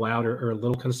that they've allowed are a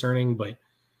little concerning, but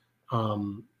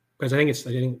because I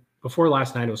think before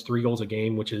last night it was 3 goals a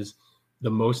game, which is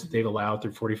the most that they've allowed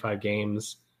through 45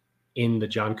 games in the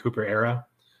John Cooper era.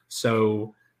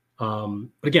 So, but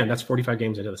again, that's 45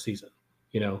 games into the season.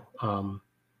 You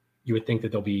would think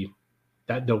that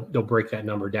they'll break that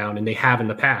number down, and they have in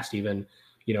the past, even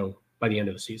by the end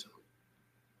of the season.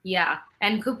 Yeah,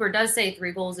 and Cooper does say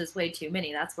 3 goals is way too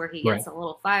many. That's where he gets a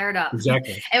little fired up.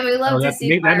 Exactly, and we love to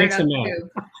see that makes up him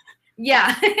mad.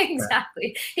 Yeah,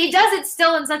 exactly. He does it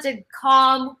still in such a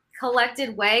calm,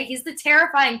 collected way. He's the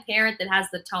terrifying parent that has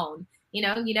the tone. You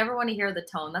never want to hear the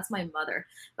tone. That's my mother,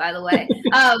 by the way.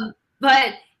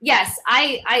 But yes,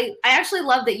 I actually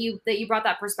love that you brought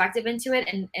that perspective into it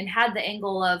and had the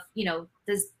angle of,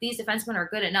 these defensemen are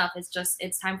good enough.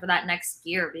 It's time for that next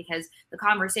gear, because the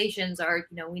conversations are,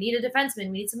 we need a defenseman.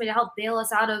 We need somebody to help bail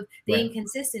us out of the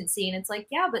inconsistency. And it's like,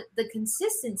 yeah, but the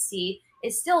consistency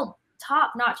is still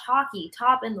top-notch hockey,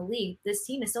 top in the league. This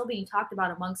team is still being talked about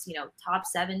amongst, top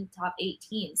 7, top 8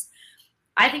 teams.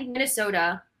 I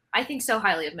think so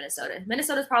highly of Minnesota.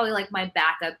 Minnesota's probably like my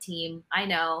backup team. I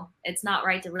know it's not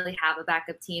right to really have a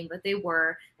backup team, but they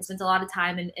were. I spent a lot of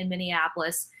time in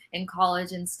Minneapolis in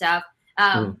college and stuff.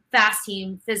 Fast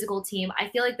team, physical team. I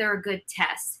feel like they're a good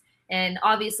test. And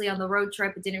obviously on the road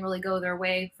trip, it didn't really go their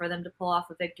way for them to pull off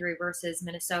a victory versus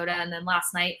Minnesota. And then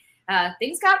last night,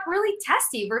 things got really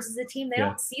testy versus a team they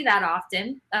don't see that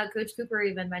often. Coach Cooper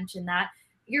even mentioned that.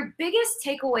 Your biggest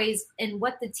takeaways in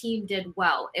what the team did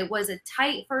well. It was a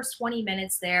tight first 20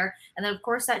 minutes there. And then, of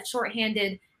course, that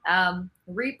shorthanded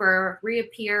Reaper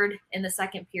reappeared in the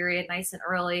second period nice and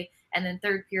early. And then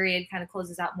third period kind of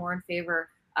closes out more in favor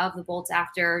of the Bolts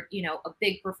after, a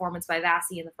big performance by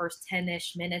Vasi in the first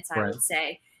 10-ish minutes, I would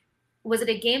say. Was it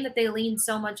a game that they leaned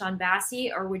so much on Vasi,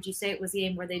 or would you say it was a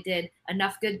game where they did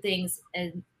enough good things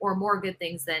or more good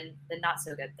things than not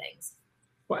so good things?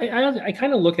 Well, I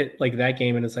kind of look at like that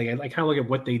game, and it's like I kind of look at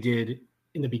what they did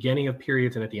in the beginning of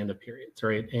periods and at the end of periods,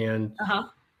 right? And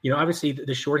obviously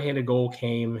the shorthanded goal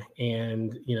came,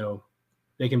 and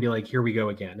they can be like, here we go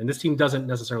again. And this team doesn't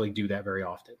necessarily do that very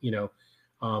often.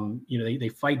 They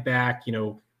fight back.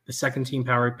 The second team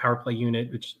power play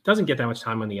unit, which doesn't get that much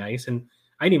time on the ice, and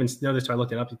I didn't even know this till I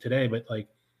looked it up today, but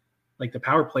like the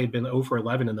power play had been 0 for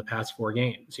 11 in the past 4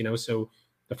 games. So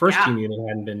the first team unit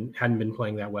hadn't been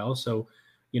playing that well. So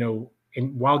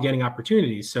and while getting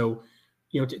opportunities. So,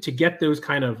 to get those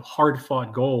kind of hard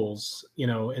fought goals,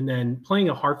 and then playing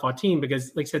a hard fought team,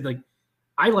 because like I said, like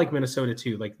I like Minnesota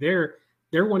too. Like they're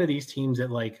one of these teams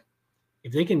that like,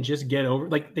 if they can just get over,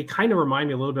 like they kind of remind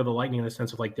me a little bit of the Lightning in the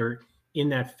sense of like, they're in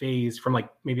that phase from like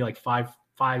maybe like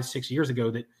 5-6 years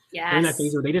ago that they're in that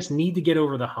phase where they just need to get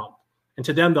over the hump. And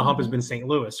to them, the hump has been St.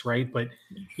 Louis. Right. But,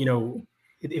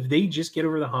 if they just get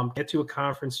over the hump, get to a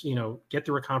conference, get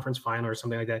through a conference final or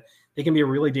something like that, they can be a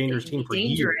really dangerous team for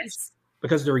years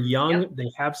because they're young. Yep.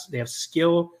 They have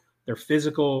skill. They're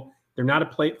physical. They're not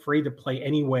afraid to play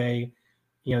anyway.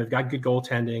 They've got good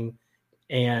goaltending,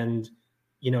 and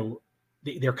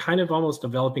they're kind of almost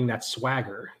developing that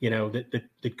swagger,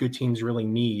 that good teams really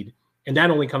need, and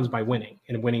that only comes by winning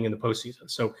and winning in the postseason.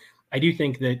 So I do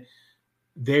think that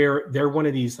they're one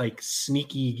of these like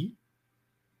sneaky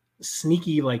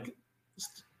like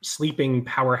sleeping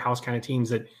powerhouse kind of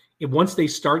teams that once they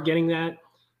start getting that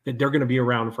they're going to be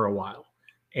around for a while.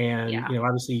 And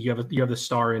obviously you have the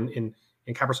star in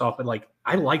Kaprizov, but like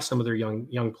I like some of their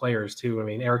young players too. I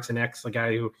mean, Eriksson X, the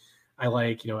guy who I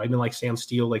like, I've been like Sam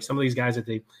Steele, like some of these guys that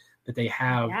they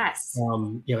have. Yes.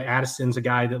 Addison's a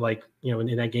guy that like,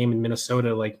 in that game in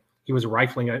Minnesota, like he was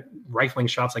rifling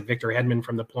shots like Victor Hedman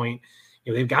from the point.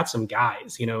 They've got some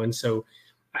guys, and so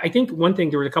I think one thing,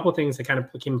 there were a couple of things that kind of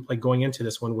came into play going into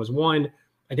this one was one,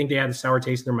 I think they had a sour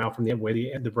taste in their mouth from the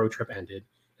way the road trip ended,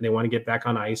 and they want to get back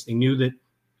on ice. They knew that,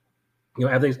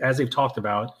 as they've talked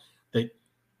about, that,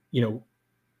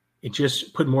 it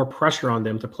just put more pressure on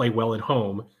them to play well at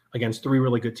home against 3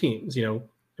 really good teams. I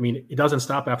mean, it doesn't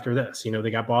stop after this.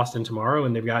 They got Boston tomorrow,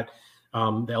 and they've got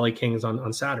the LA Kings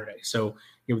on Saturday. So,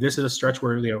 this is a stretch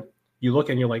where, you look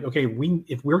and you're like, okay,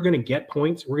 if we're going to get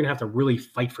points, we're going to have to really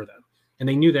fight for them. And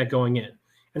they knew that going in.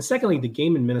 And secondly, the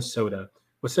game in Minnesota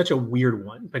was such a weird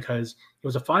one because it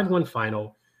was a 5-1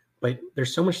 final, but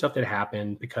there's so much stuff that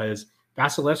happened because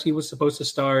Vasilevsky was supposed to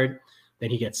start,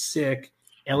 then he gets sick.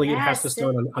 Elliott has to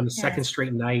start on the second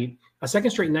straight night, a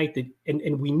second straight night that,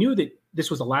 and we knew that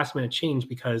this was a last minute change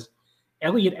because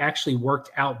Elliott actually worked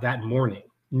out that morning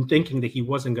thinking that he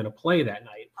wasn't going to play that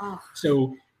night. Oh.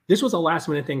 So this was a last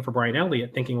minute thing for Brian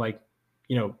Elliott thinking like,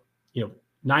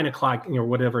 9 o'clock,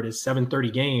 whatever it is,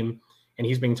 7:30 game. And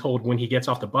he's being told when he gets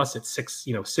off the bus at 6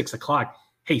 o'clock,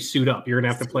 hey, suit up. You're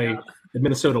going to have to play the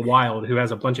Minnesota Wild, who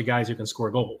has a bunch of guys who can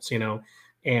score goals, and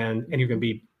you can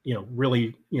be,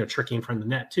 really, tricky in front of the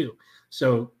net too.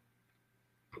 So,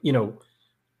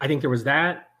 I think there was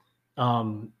that,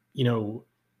 that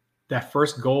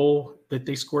first goal that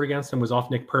they scored against them was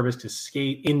off Nick Purvis's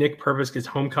skate in Nick Purvis's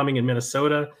homecoming in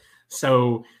Minnesota.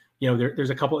 So, there's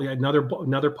a couple,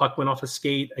 another puck went off a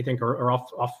skate, I think, or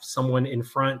off someone in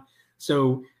front.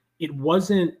 So it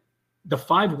wasn't the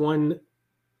 5-1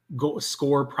 goal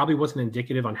score probably wasn't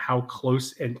indicative on how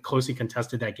closely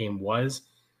contested that game was.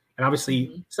 And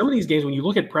obviously some of these games, when you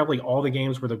look at probably all the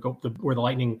games where the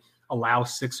Lightning allow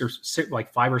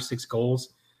 5 or 6 goals,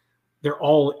 they're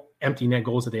all empty net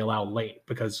goals that they allow late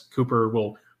because Cooper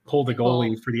will pull the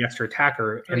goalie for the extra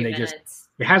attacker, and it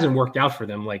hasn't worked out for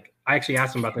them. Like, I actually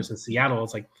asked him about this in Seattle.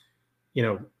 It's like,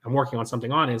 I'm working on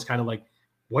something on it. It's kind of like,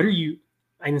 I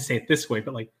didn't say it this way,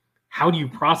 but like, how do you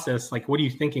process, like, what are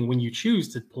you thinking when you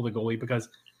choose to pull the goalie? Because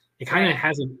it kind of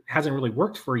hasn't really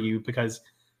worked for you because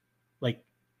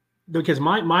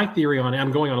my theory on it,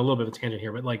 I'm going on a little bit of a tangent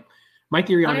here, but like my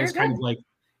theory on it is kind of like,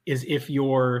 is if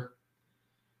you're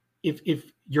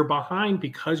behind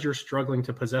because you're struggling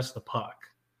to possess the puck,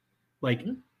 like,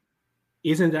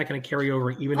 isn't that going to carry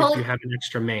over even if you have an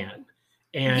extra man?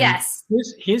 And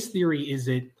his theory is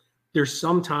that there's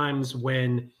sometimes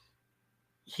when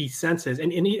he senses,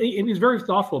 and he's very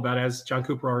thoughtful about it, as John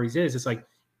Cooper always is, it's like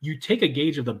you take a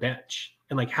gauge of the bench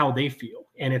and like how they feel.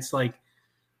 And it's like,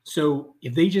 so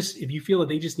if you feel that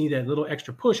they just need that little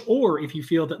extra push, or if you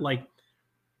feel that like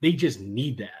they just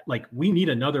need that, like we need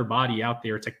another body out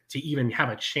there to even have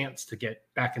a chance to get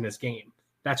back in this game,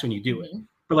 that's when you do it.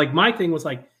 But like my thing was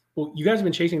like, well, you guys have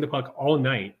been chasing the puck all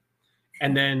night,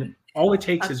 and then all it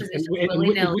takes is,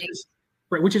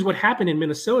 which is what happened in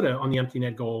Minnesota on the empty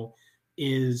net goal,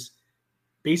 is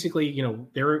basically,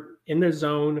 they're in their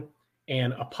zone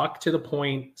and a puck to the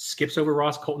point skips over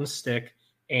Ross Colton's stick,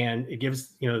 and it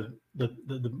gives, the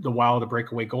Wild a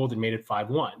breakaway goal that made it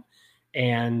 5-1.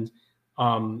 And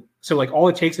so like all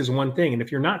it takes is one thing. And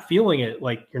if you're not feeling it,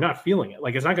 like you're not feeling it,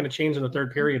 like it's not going to change in the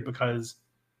third period because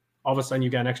all of a sudden you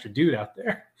got an extra dude out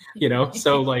there,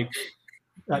 So like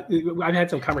I've had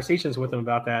some conversations with him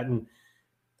about that.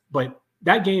 But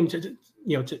that game, to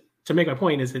make my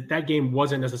point, is that game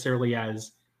wasn't necessarily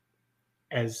as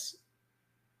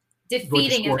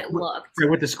defeating as it looked,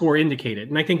 what the score indicated.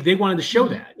 And I think they wanted to show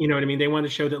that, you know what I mean? They wanted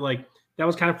to show that like that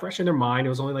was kind of fresh in their mind. It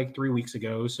was only like 3 weeks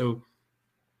ago. So,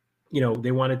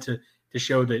 they wanted to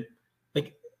show that,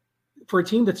 like, for a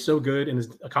team that's so good and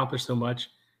has accomplished so much,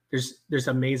 there's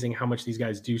amazing how much these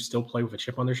guys do still play with a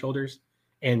chip on their shoulders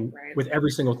and with every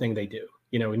single thing they do,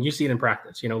 and you see it in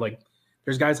practice, like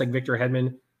there's guys like Victor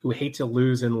Hedman who hate to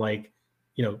lose in like,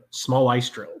 small ice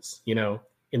drills,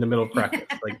 in the middle of practice.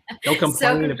 Like they'll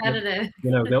complain,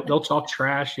 they'll talk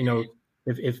trash,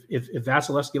 if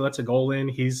Vasilevsky lets a goal in,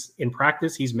 he's in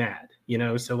practice, he's mad,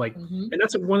 so like, and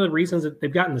that's one of the reasons that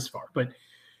they've gotten this far. But,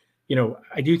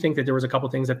 I do think that there was a couple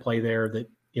things at play there that,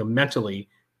 mentally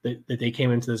that they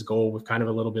came into this goal with kind of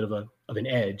a little bit of an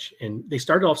edge, and they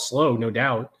started off slow, no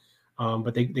doubt.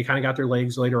 But they kind of got their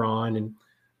legs later on. And,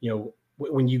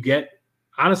 when you get,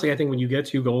 honestly, I think when you get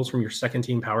 2 goals from your second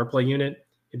team power play unit,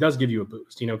 it does give you a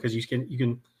boost, because you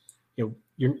can,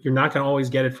 you're not going to always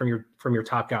get it from your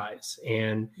top guys,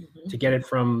 and to get it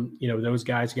from, those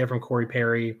guys, to get it from Corey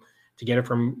Perry, to get it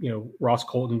from, Ross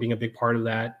Colton being a big part of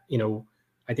that,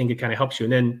 I think it kind of helps you.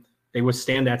 And then they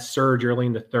withstand that surge early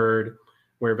in the third,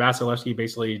 where Vasilevsky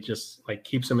basically just like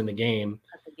keeps them in the game.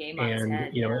 And,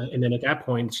 and then at that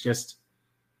point, it's just,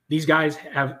 these guys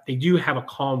do have a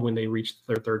calm when they reach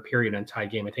their third period and tie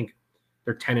game. I think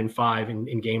they're 10-5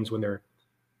 in games when they're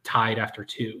tied after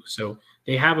 2. So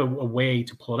they have a way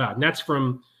to pull it out. And that's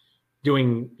from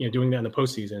doing that in the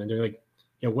postseason. And they're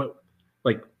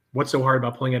like, what's so hard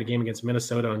about pulling out a game against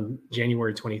Minnesota on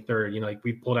January 23rd? Like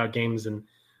we pulled out games in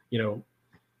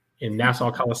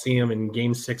Nassau Coliseum in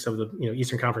Game 6 of the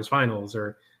Eastern Conference Finals,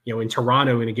 or in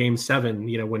Toronto in a Game 7,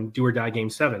 when do or die Game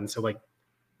 7. So like,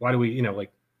 why do we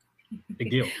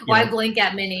big deal? Why blink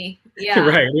at many? Yeah,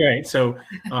 right. So,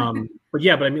 but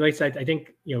I mean, like I said, I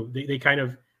think they kind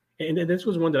of, and this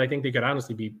was one that I think they could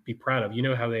honestly be proud of.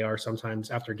 How they are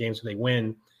sometimes after games when they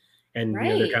win, and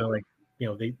they're kind of like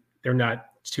they're not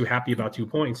too happy about 2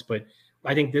 points, but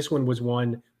I think this one was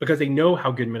one because they know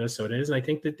how good Minnesota is, and I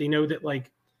think that they know that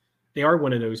like they are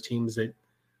one of those teams that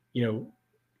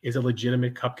is a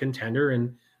legitimate cup contender,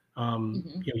 and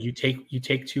you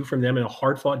take 2 from them in a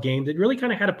hard fought game that really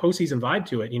kind of had a postseason vibe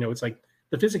to it. It's like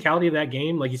the physicality of that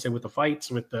game, like you said, with the fights,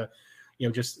 with the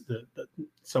just the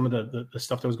some of the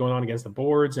stuff that was going on against the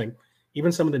boards, and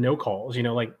even some of the no calls.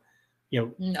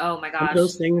 Oh my gosh. Some of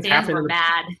those things Fans happen. were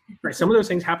mad. Right. Some of those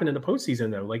things happen in the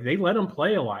postseason, though. Like, they let them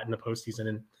play a lot in the postseason,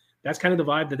 and that's kind of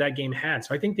the vibe that game had.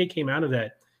 So I think they came out of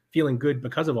that feeling good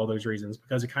because of all those reasons,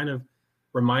 because it kind of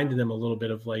reminded them a little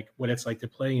bit of like what it's like to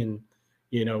play in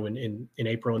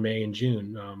April and May and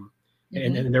June.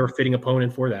 And they're a fitting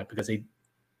opponent for that, because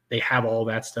they have all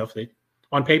that stuff that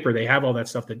on paper, they have all that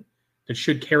stuff that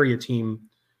should carry a team,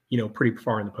 pretty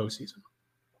far in the postseason.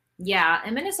 Yeah,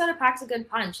 and Minnesota packs a good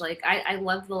punch. Like, I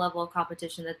love the level of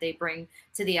competition that they bring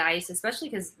to the ice, especially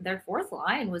because their fourth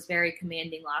line was very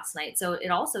commanding last night. So it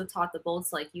also taught the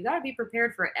Bolts, like, you got to be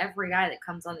prepared for every guy that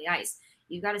comes on the ice.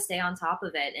 You got to stay on top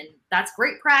of it. And that's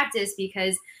great practice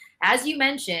because, as you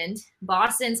mentioned,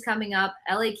 Boston's coming up.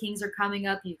 LA Kings are coming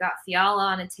up. You've got Fiala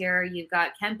on a tear. You've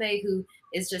got Kempe, who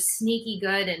is just sneaky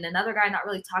good, and another guy not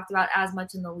really talked about as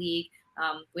much in the league.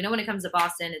 We know when it comes to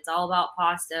Boston, it's all about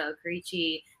Pasta,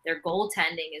 Krejci. Their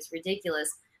goaltending is ridiculous.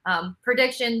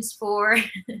 Predictions for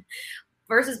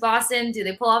versus Boston. Do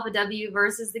they pull off a W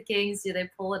versus the Kings? Do they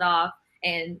pull it off?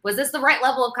 And was this the right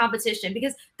level of competition?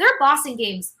 Because their Boston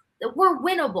games were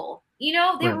winnable.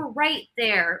 They were right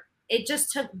there. It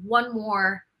just took one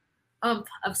more of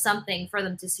something for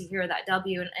them to secure that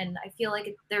W. And I feel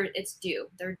like it's due.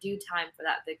 They're due time for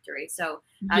that victory. So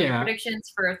your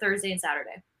predictions for Thursday and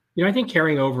Saturday. I think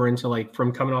carrying over into like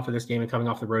from coming off of this game and coming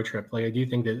off the road trip, like I do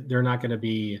think that they're not going to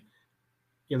be,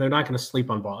 they're not going to sleep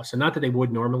on Boston. Not that they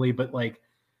would normally, but like,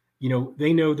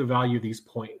 they know the value of these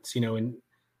points, and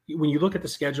when you look at the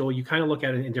schedule, you kind of look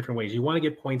at it in different ways. You want to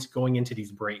get points going into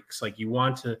these breaks. Like, you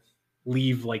want to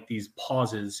leave like these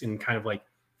pauses and kind of like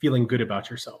feeling good about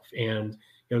yourself. And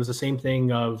it was the same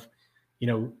thing of,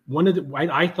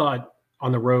 I thought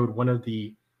on the road, one of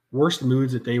the worst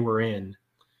moods that they were in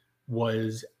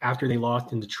was after they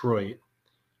lost in Detroit.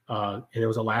 And it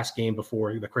was the last game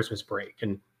before the Christmas break.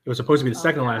 And it was supposed to be the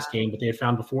second to last game, but they had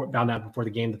found out before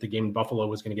the game that the game in Buffalo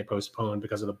was going to get postponed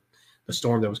because of the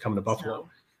storm that was coming to Buffalo.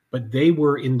 But they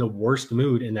were in the worst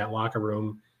mood in that locker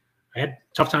room. I had a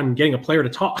tough time getting a player to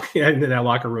talk into that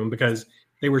locker room because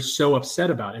they were so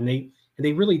upset about it. And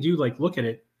they really do like look at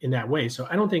it in that way. So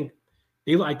I think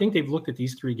they've looked at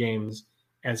these three games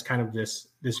as kind of this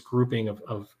grouping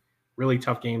of really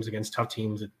tough games against tough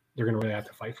teams that they're going to really have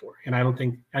to fight for. And I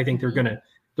think they're going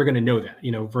to know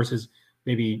that, versus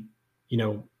maybe,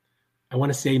 I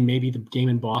want to say maybe the game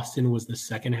in Boston was the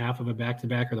second half of a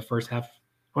back-to-back, or the first half.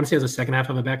 I want to say it was the second half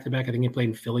of a back-to-back. I think they played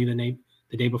in Philly the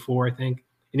day before, I think.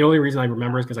 And the only reason I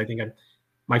remember is because I think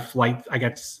my flight, I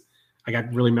got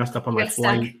really messed up on my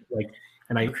flight.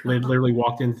 And I literally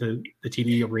walked into the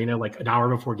TD arena like an hour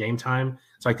before game time.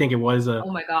 So I think it was oh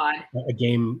my God, a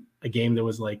game that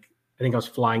was like, I think I was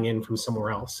flying in from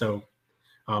somewhere else. So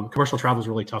commercial travel is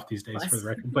really tough these days, for the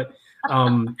record. But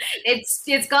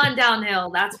it's gone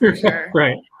downhill, that's for sure.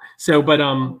 Right. So, but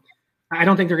I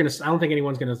don't think they're going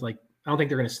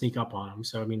to sneak up on them.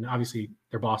 So, I mean, obviously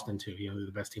they're Boston too. They're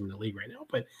the best team in the league right now.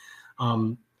 But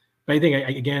I think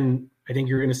I think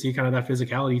you're going to see kind of that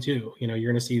physicality too. You're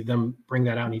going to see them bring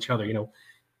that out in each other.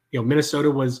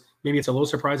 Minnesota was, maybe it's a little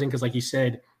surprising because, like you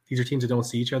said, these are teams that don't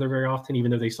see each other very often,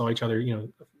 even though they saw each other,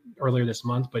 earlier this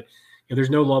month. But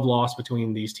there's no love lost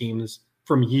between these teams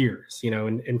from years.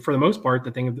 And for the most part,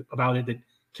 the thing about it that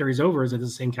carries over is that it's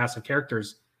the same cast of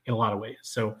characters in a lot of ways.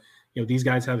 So these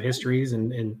guys have histories,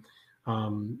 and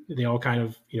they all kind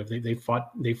of they've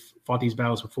fought these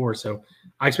battles before. So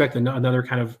I expect another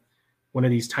kind of one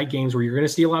of these tight games where you're going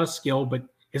to see a lot of skill, but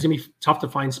it's going to be tough to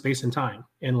find space and time.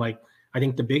 And like, I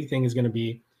think the big thing is going to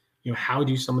be, how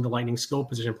do some of the Lightning skill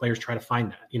position players try to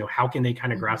find that? How can they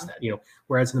kind of grasp that?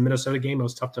 Whereas in the Minnesota game, it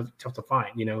was tough to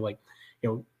find.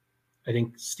 I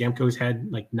think Stamkos had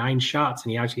like 9 shots,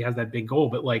 and he actually has that big goal.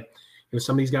 But like,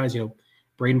 some of these guys,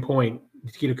 Braden Point,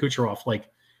 Nikita Kucherov, like,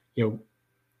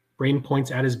 Braden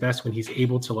Point's at his best when he's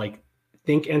able to like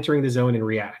think entering the zone and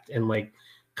react and like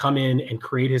come in and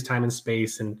create his time and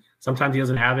space. And sometimes he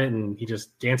doesn't have it, and he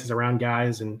just dances around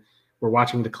guys, and we're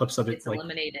watching the clips of it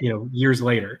years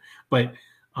later. But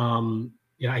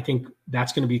I think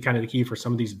that's going to be kind of the key for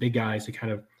some of these big guys to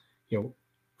kind of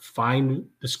find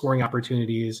the scoring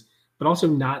opportunities, but also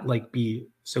not like be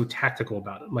so tactical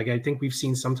about it. Like, I think we've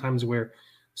seen sometimes where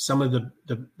some of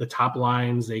the top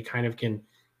lines, they kind of can,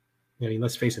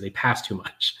 let's face it, they pass too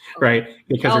much, right?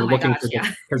 Because they're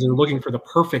looking for the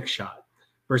perfect shot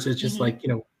versus just like,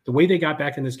 the way they got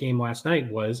back in this game last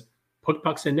night was put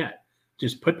pucks in net.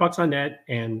 Just put pucks on net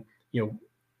and,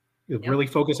 really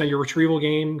focus on your retrieval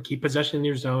game, keep possession in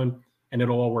your zone, and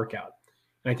it'll all work out.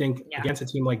 And I think against a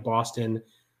team like Boston,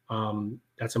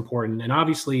 that's important. And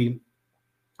obviously,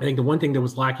 I think the one thing that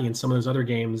was lacking in some of those other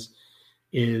games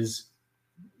is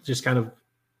just kind of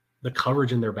the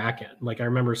coverage in their back end. Like I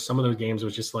remember some of those games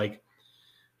was just like,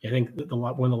 I think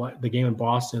the game in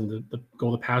Boston, the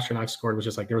goal that Pasternak scored was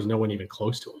just like there was no one even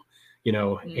close to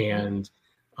him, and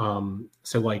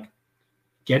so like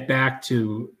get back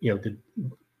to the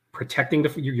protecting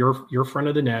your front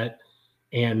of the net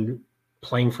and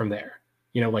playing from there.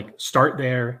 Like start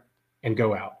there and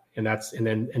go out, and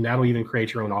that'll even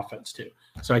create your own offense too.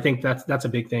 So I think that's a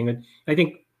big thing. And I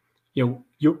think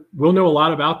we'll know a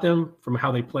lot about them from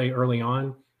how they play early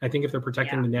on. I think if they're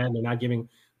protecting the net and they're not giving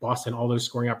Boston all those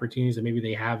scoring opportunities that maybe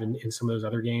they have in some of those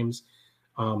other games.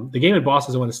 The game in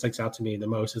Boston is the one that sticks out to me the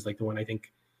most, is like the one I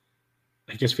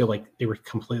just feel like they were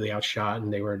completely outshot,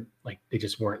 and they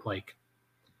just weren't like,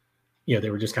 they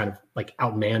were just kind of like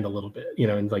outmanned a little bit,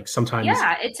 and like sometimes.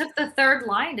 Yeah, it took the third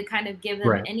line to kind of give them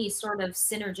Right. any sort of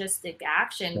synergistic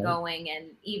action going.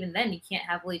 And even then, you can't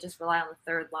heavily just rely on the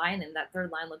third line. And that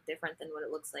third line looked different than what it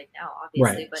looks like now,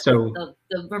 obviously. Right. But So,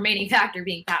 the remaining factor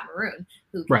being Pat Maroon,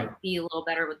 who can Right. be a little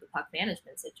better with the puck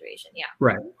management situation. Yeah.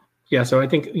 right. Yeah. So I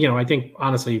think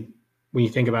honestly, when you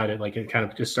think about it, like it kind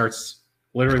of just starts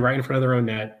literally right in front of their own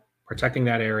net, protecting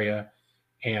that area,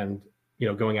 and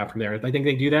going out from there. I think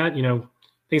they do that. I think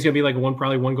it's gonna be like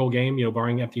probably one goal game,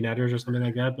 barring empty netters or something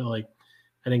like that. But like,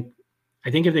 I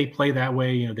think if they play that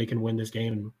way, they can win this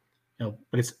game. And,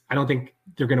 but I don't think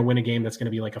they're gonna win a game that's gonna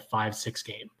be like a 5-6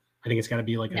 game. I think it's got to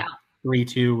be like a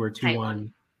 3-2 or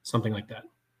 2-1, something like that.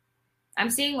 I'm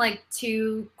seeing like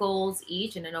 2 goals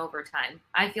each in an overtime.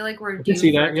 I feel like we're can due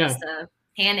see for that, yeah. just a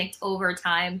panicked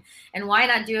overtime. And why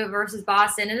not do it versus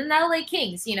Boston? And then the LA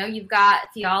Kings, you've got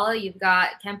Fiala, you've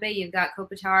got Kempe, you've got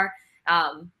Kopitar,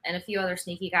 and a few other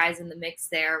sneaky guys in the mix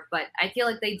there. But I feel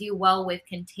like they do well with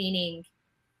containing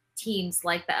teams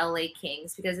like the LA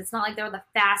Kings, because it's not like they're the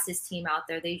fastest team out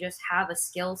there. They just have a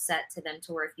skill set to them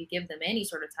to where if you give them any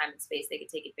sort of time and space, they can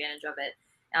take advantage of it.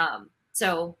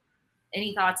 So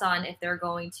any thoughts on if they're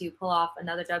going to pull off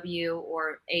another W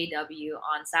or a W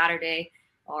on Saturday,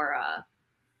 or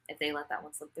if they let that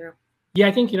one slip through? Yeah,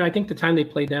 I think the time they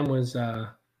played them was I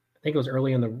think it was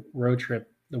early in the road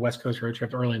trip, the West Coast road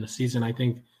trip early in the season. I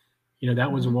think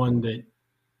that was one that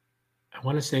I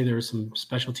want to say there was some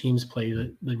special teams play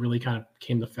that really kind of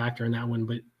came to factor in that one.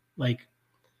 But like,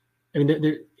 I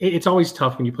mean, it's always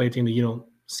tough when you play a team that you don't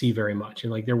see very much,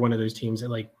 and like they're one of those teams that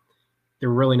like they're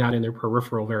really not in their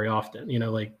peripheral very often.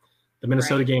 Like the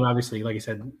Minnesota game, obviously, like I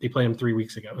said, they played them 3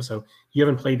 weeks ago. So you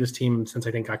haven't played this team since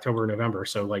I think October or November.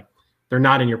 So like they're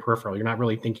not in your peripheral. You're not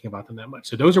really thinking about them that much.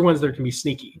 So those are ones that can be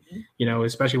sneaky,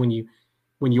 especially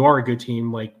when you are a good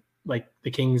team like the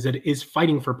Kings that is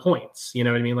fighting for points. You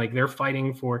know what I mean? Like they're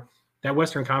fighting for that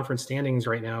Western Conference standings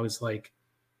right now. Is like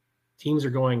teams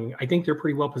are going. I think they're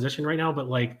pretty well positioned right now, but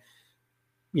like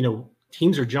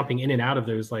teams are jumping in and out of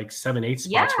those like 7-8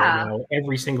 spots right now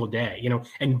every single day.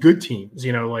 And good teams.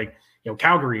 Like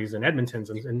Calgary's and Edmonton's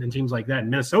and teams like that. And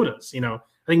Minnesota's. I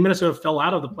think Minnesota fell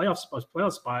out of the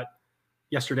playoff spot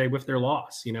yesterday with their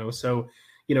loss. So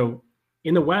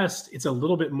in the West, it's a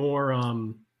little bit more.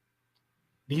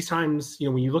 These times,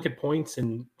 when you look at points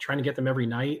and trying to get them every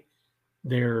night,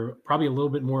 they're probably a little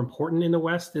bit more important in the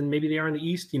West than maybe they are in the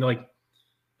East. I'm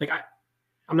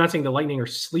not saying the Lightning are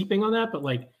sleeping on that, but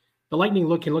like the Lightning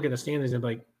can look at the standings and be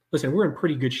like, listen, we're in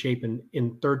pretty good shape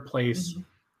in third place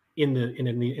in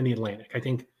the Atlantic. I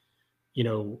think,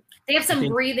 they have some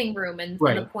breathing room in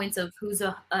the points of who's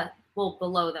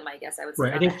below them, I guess I would say.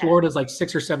 Right. I think Florida's like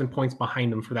 6 or 7 points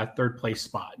behind them for that third place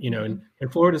spot, and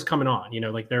Florida's coming on,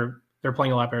 like they're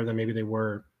playing a lot better than maybe they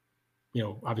were,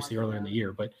 obviously earlier in the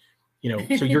year. But,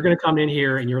 so you're going to come in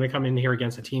here and you're going to come in here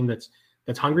against a team that's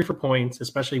hungry for points,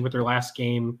 especially with their last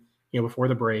game, before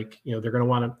the break. They're going to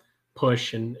want to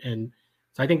push. And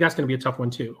so I think that's going to be a tough one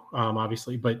too,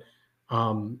 obviously. But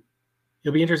it'll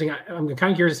be interesting. I'm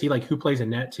kind of curious to see like who plays a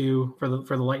net too for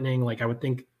the Lightning. Like I would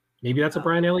think maybe that's a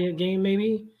Brian Elliott game,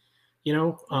 maybe,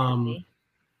 I'm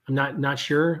not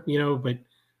sure, but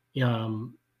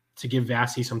to give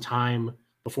Vasi some time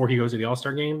before he goes to the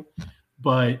All-Star game.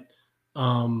 But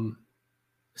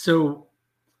so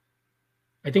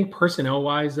I think personnel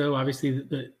wise though, obviously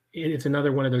it's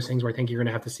another one of those things where I think you're going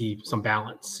to have to see some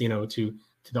balance, to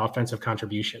the offensive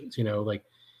contributions,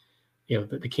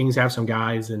 the Kings have some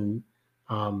guys, and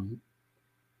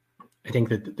I think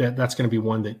that's going to be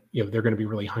one that, they're going to be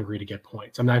really hungry to get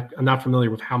points. I'm not familiar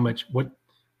with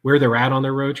where they're at on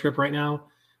their road trip right now,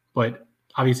 but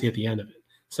obviously at the end of it.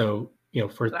 So,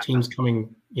 for teams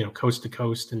coming, coast to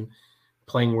coast and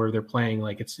playing where they're playing,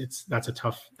 like that's a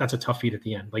tough feat at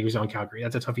the end. Like you saw in Calgary,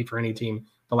 that's a tough feat for any team.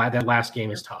 That last game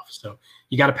is tough. So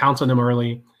you got to pounce on them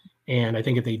early. And I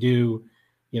think if they do,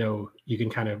 you can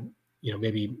kind of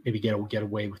maybe get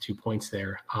away with 2 points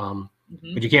there.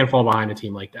 But you can't fall behind a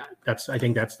team like that. I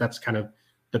think that's kind of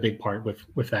the big part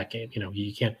with that game.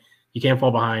 You can't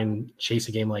fall behind, chase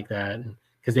a game like that,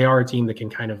 because they are a team that can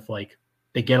kind of like,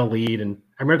 they get a lead. And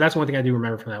I remember that's one thing I do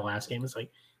remember from that last game is like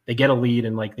they get a lead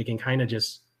and like they can kind of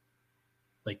just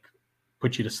like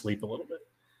put you to sleep a little bit.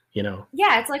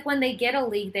 Yeah, it's like when they get a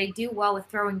lead, they do well with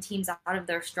throwing teams out of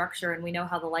their structure, and we know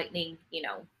how the Lightning,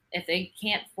 if they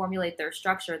can't formulate their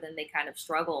structure, then they kind of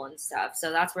struggle and stuff.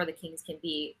 So that's where the Kings can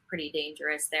be pretty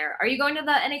dangerous there. Are you going to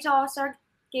the NHL All-Star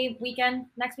game weekend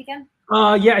next weekend?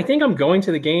 Yeah, I think I'm going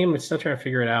to the game. I'm still trying to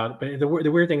figure it out. But the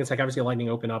weird thing is like obviously Lightning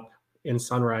open up in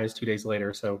Sunrise 2 days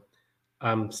later, so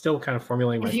I'm still kind of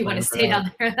formulating my if you plan want to stay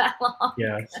down there that long.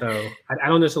 Yeah, so I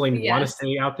don't necessarily want to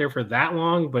stay out there for that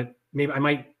long, but maybe I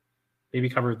might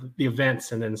cover the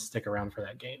events and then stick around for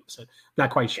that game. So not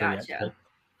quite sure yet.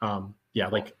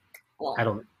 But, I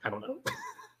don't know.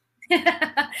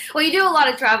 Well, you do a lot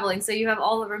of traveling, so you have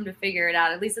all the room to figure it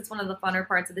out. At least it's one of the funner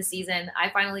parts of the season. I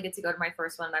finally get to go to my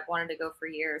first one. I've wanted to go for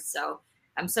years, so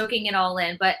I'm soaking it all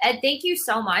in. But Ed, thank you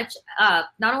so much,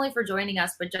 not only for joining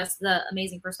us, but just the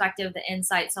amazing perspective, the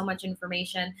insight, so much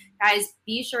information. Guys,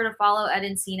 be sure to follow Ed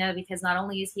Encina, because not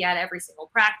only is he at every single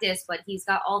practice, but he's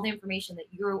got all the information that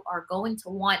you are going to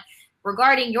want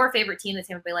regarding your favorite team, the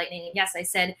Tampa Bay Lightning. And yes, I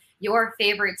said your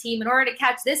favorite team. In order to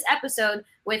catch this episode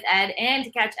with Ed and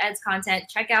to catch Ed's content,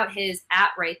 check out his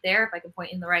app right there, if I can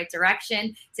point in the right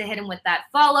direction, to hit him with that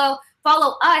follow.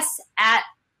 Follow us at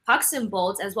Pucks and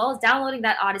Bolts, as well as downloading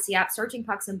that Odyssey app, searching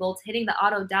Pucks and Bolts, hitting the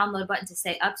auto download button to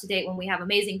stay up to date when we have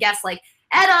amazing guests like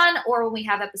Ed on, or when we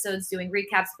have episodes doing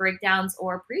recaps, breakdowns,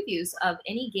 or previews of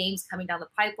any games coming down the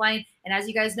pipeline. And as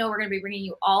you guys know, we're going to be bringing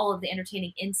you all of the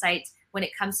entertaining insights when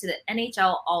it comes to the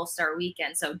NHL All-Star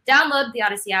Weekend. So download the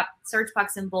Odyssey app, search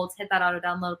Pucks and Bolts, hit that auto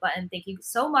download button. Thank you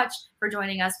so much for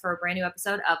joining us for a brand new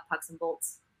episode of Pucks and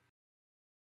Bolts.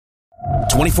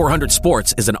 2400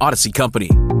 Sports is an Odyssey company.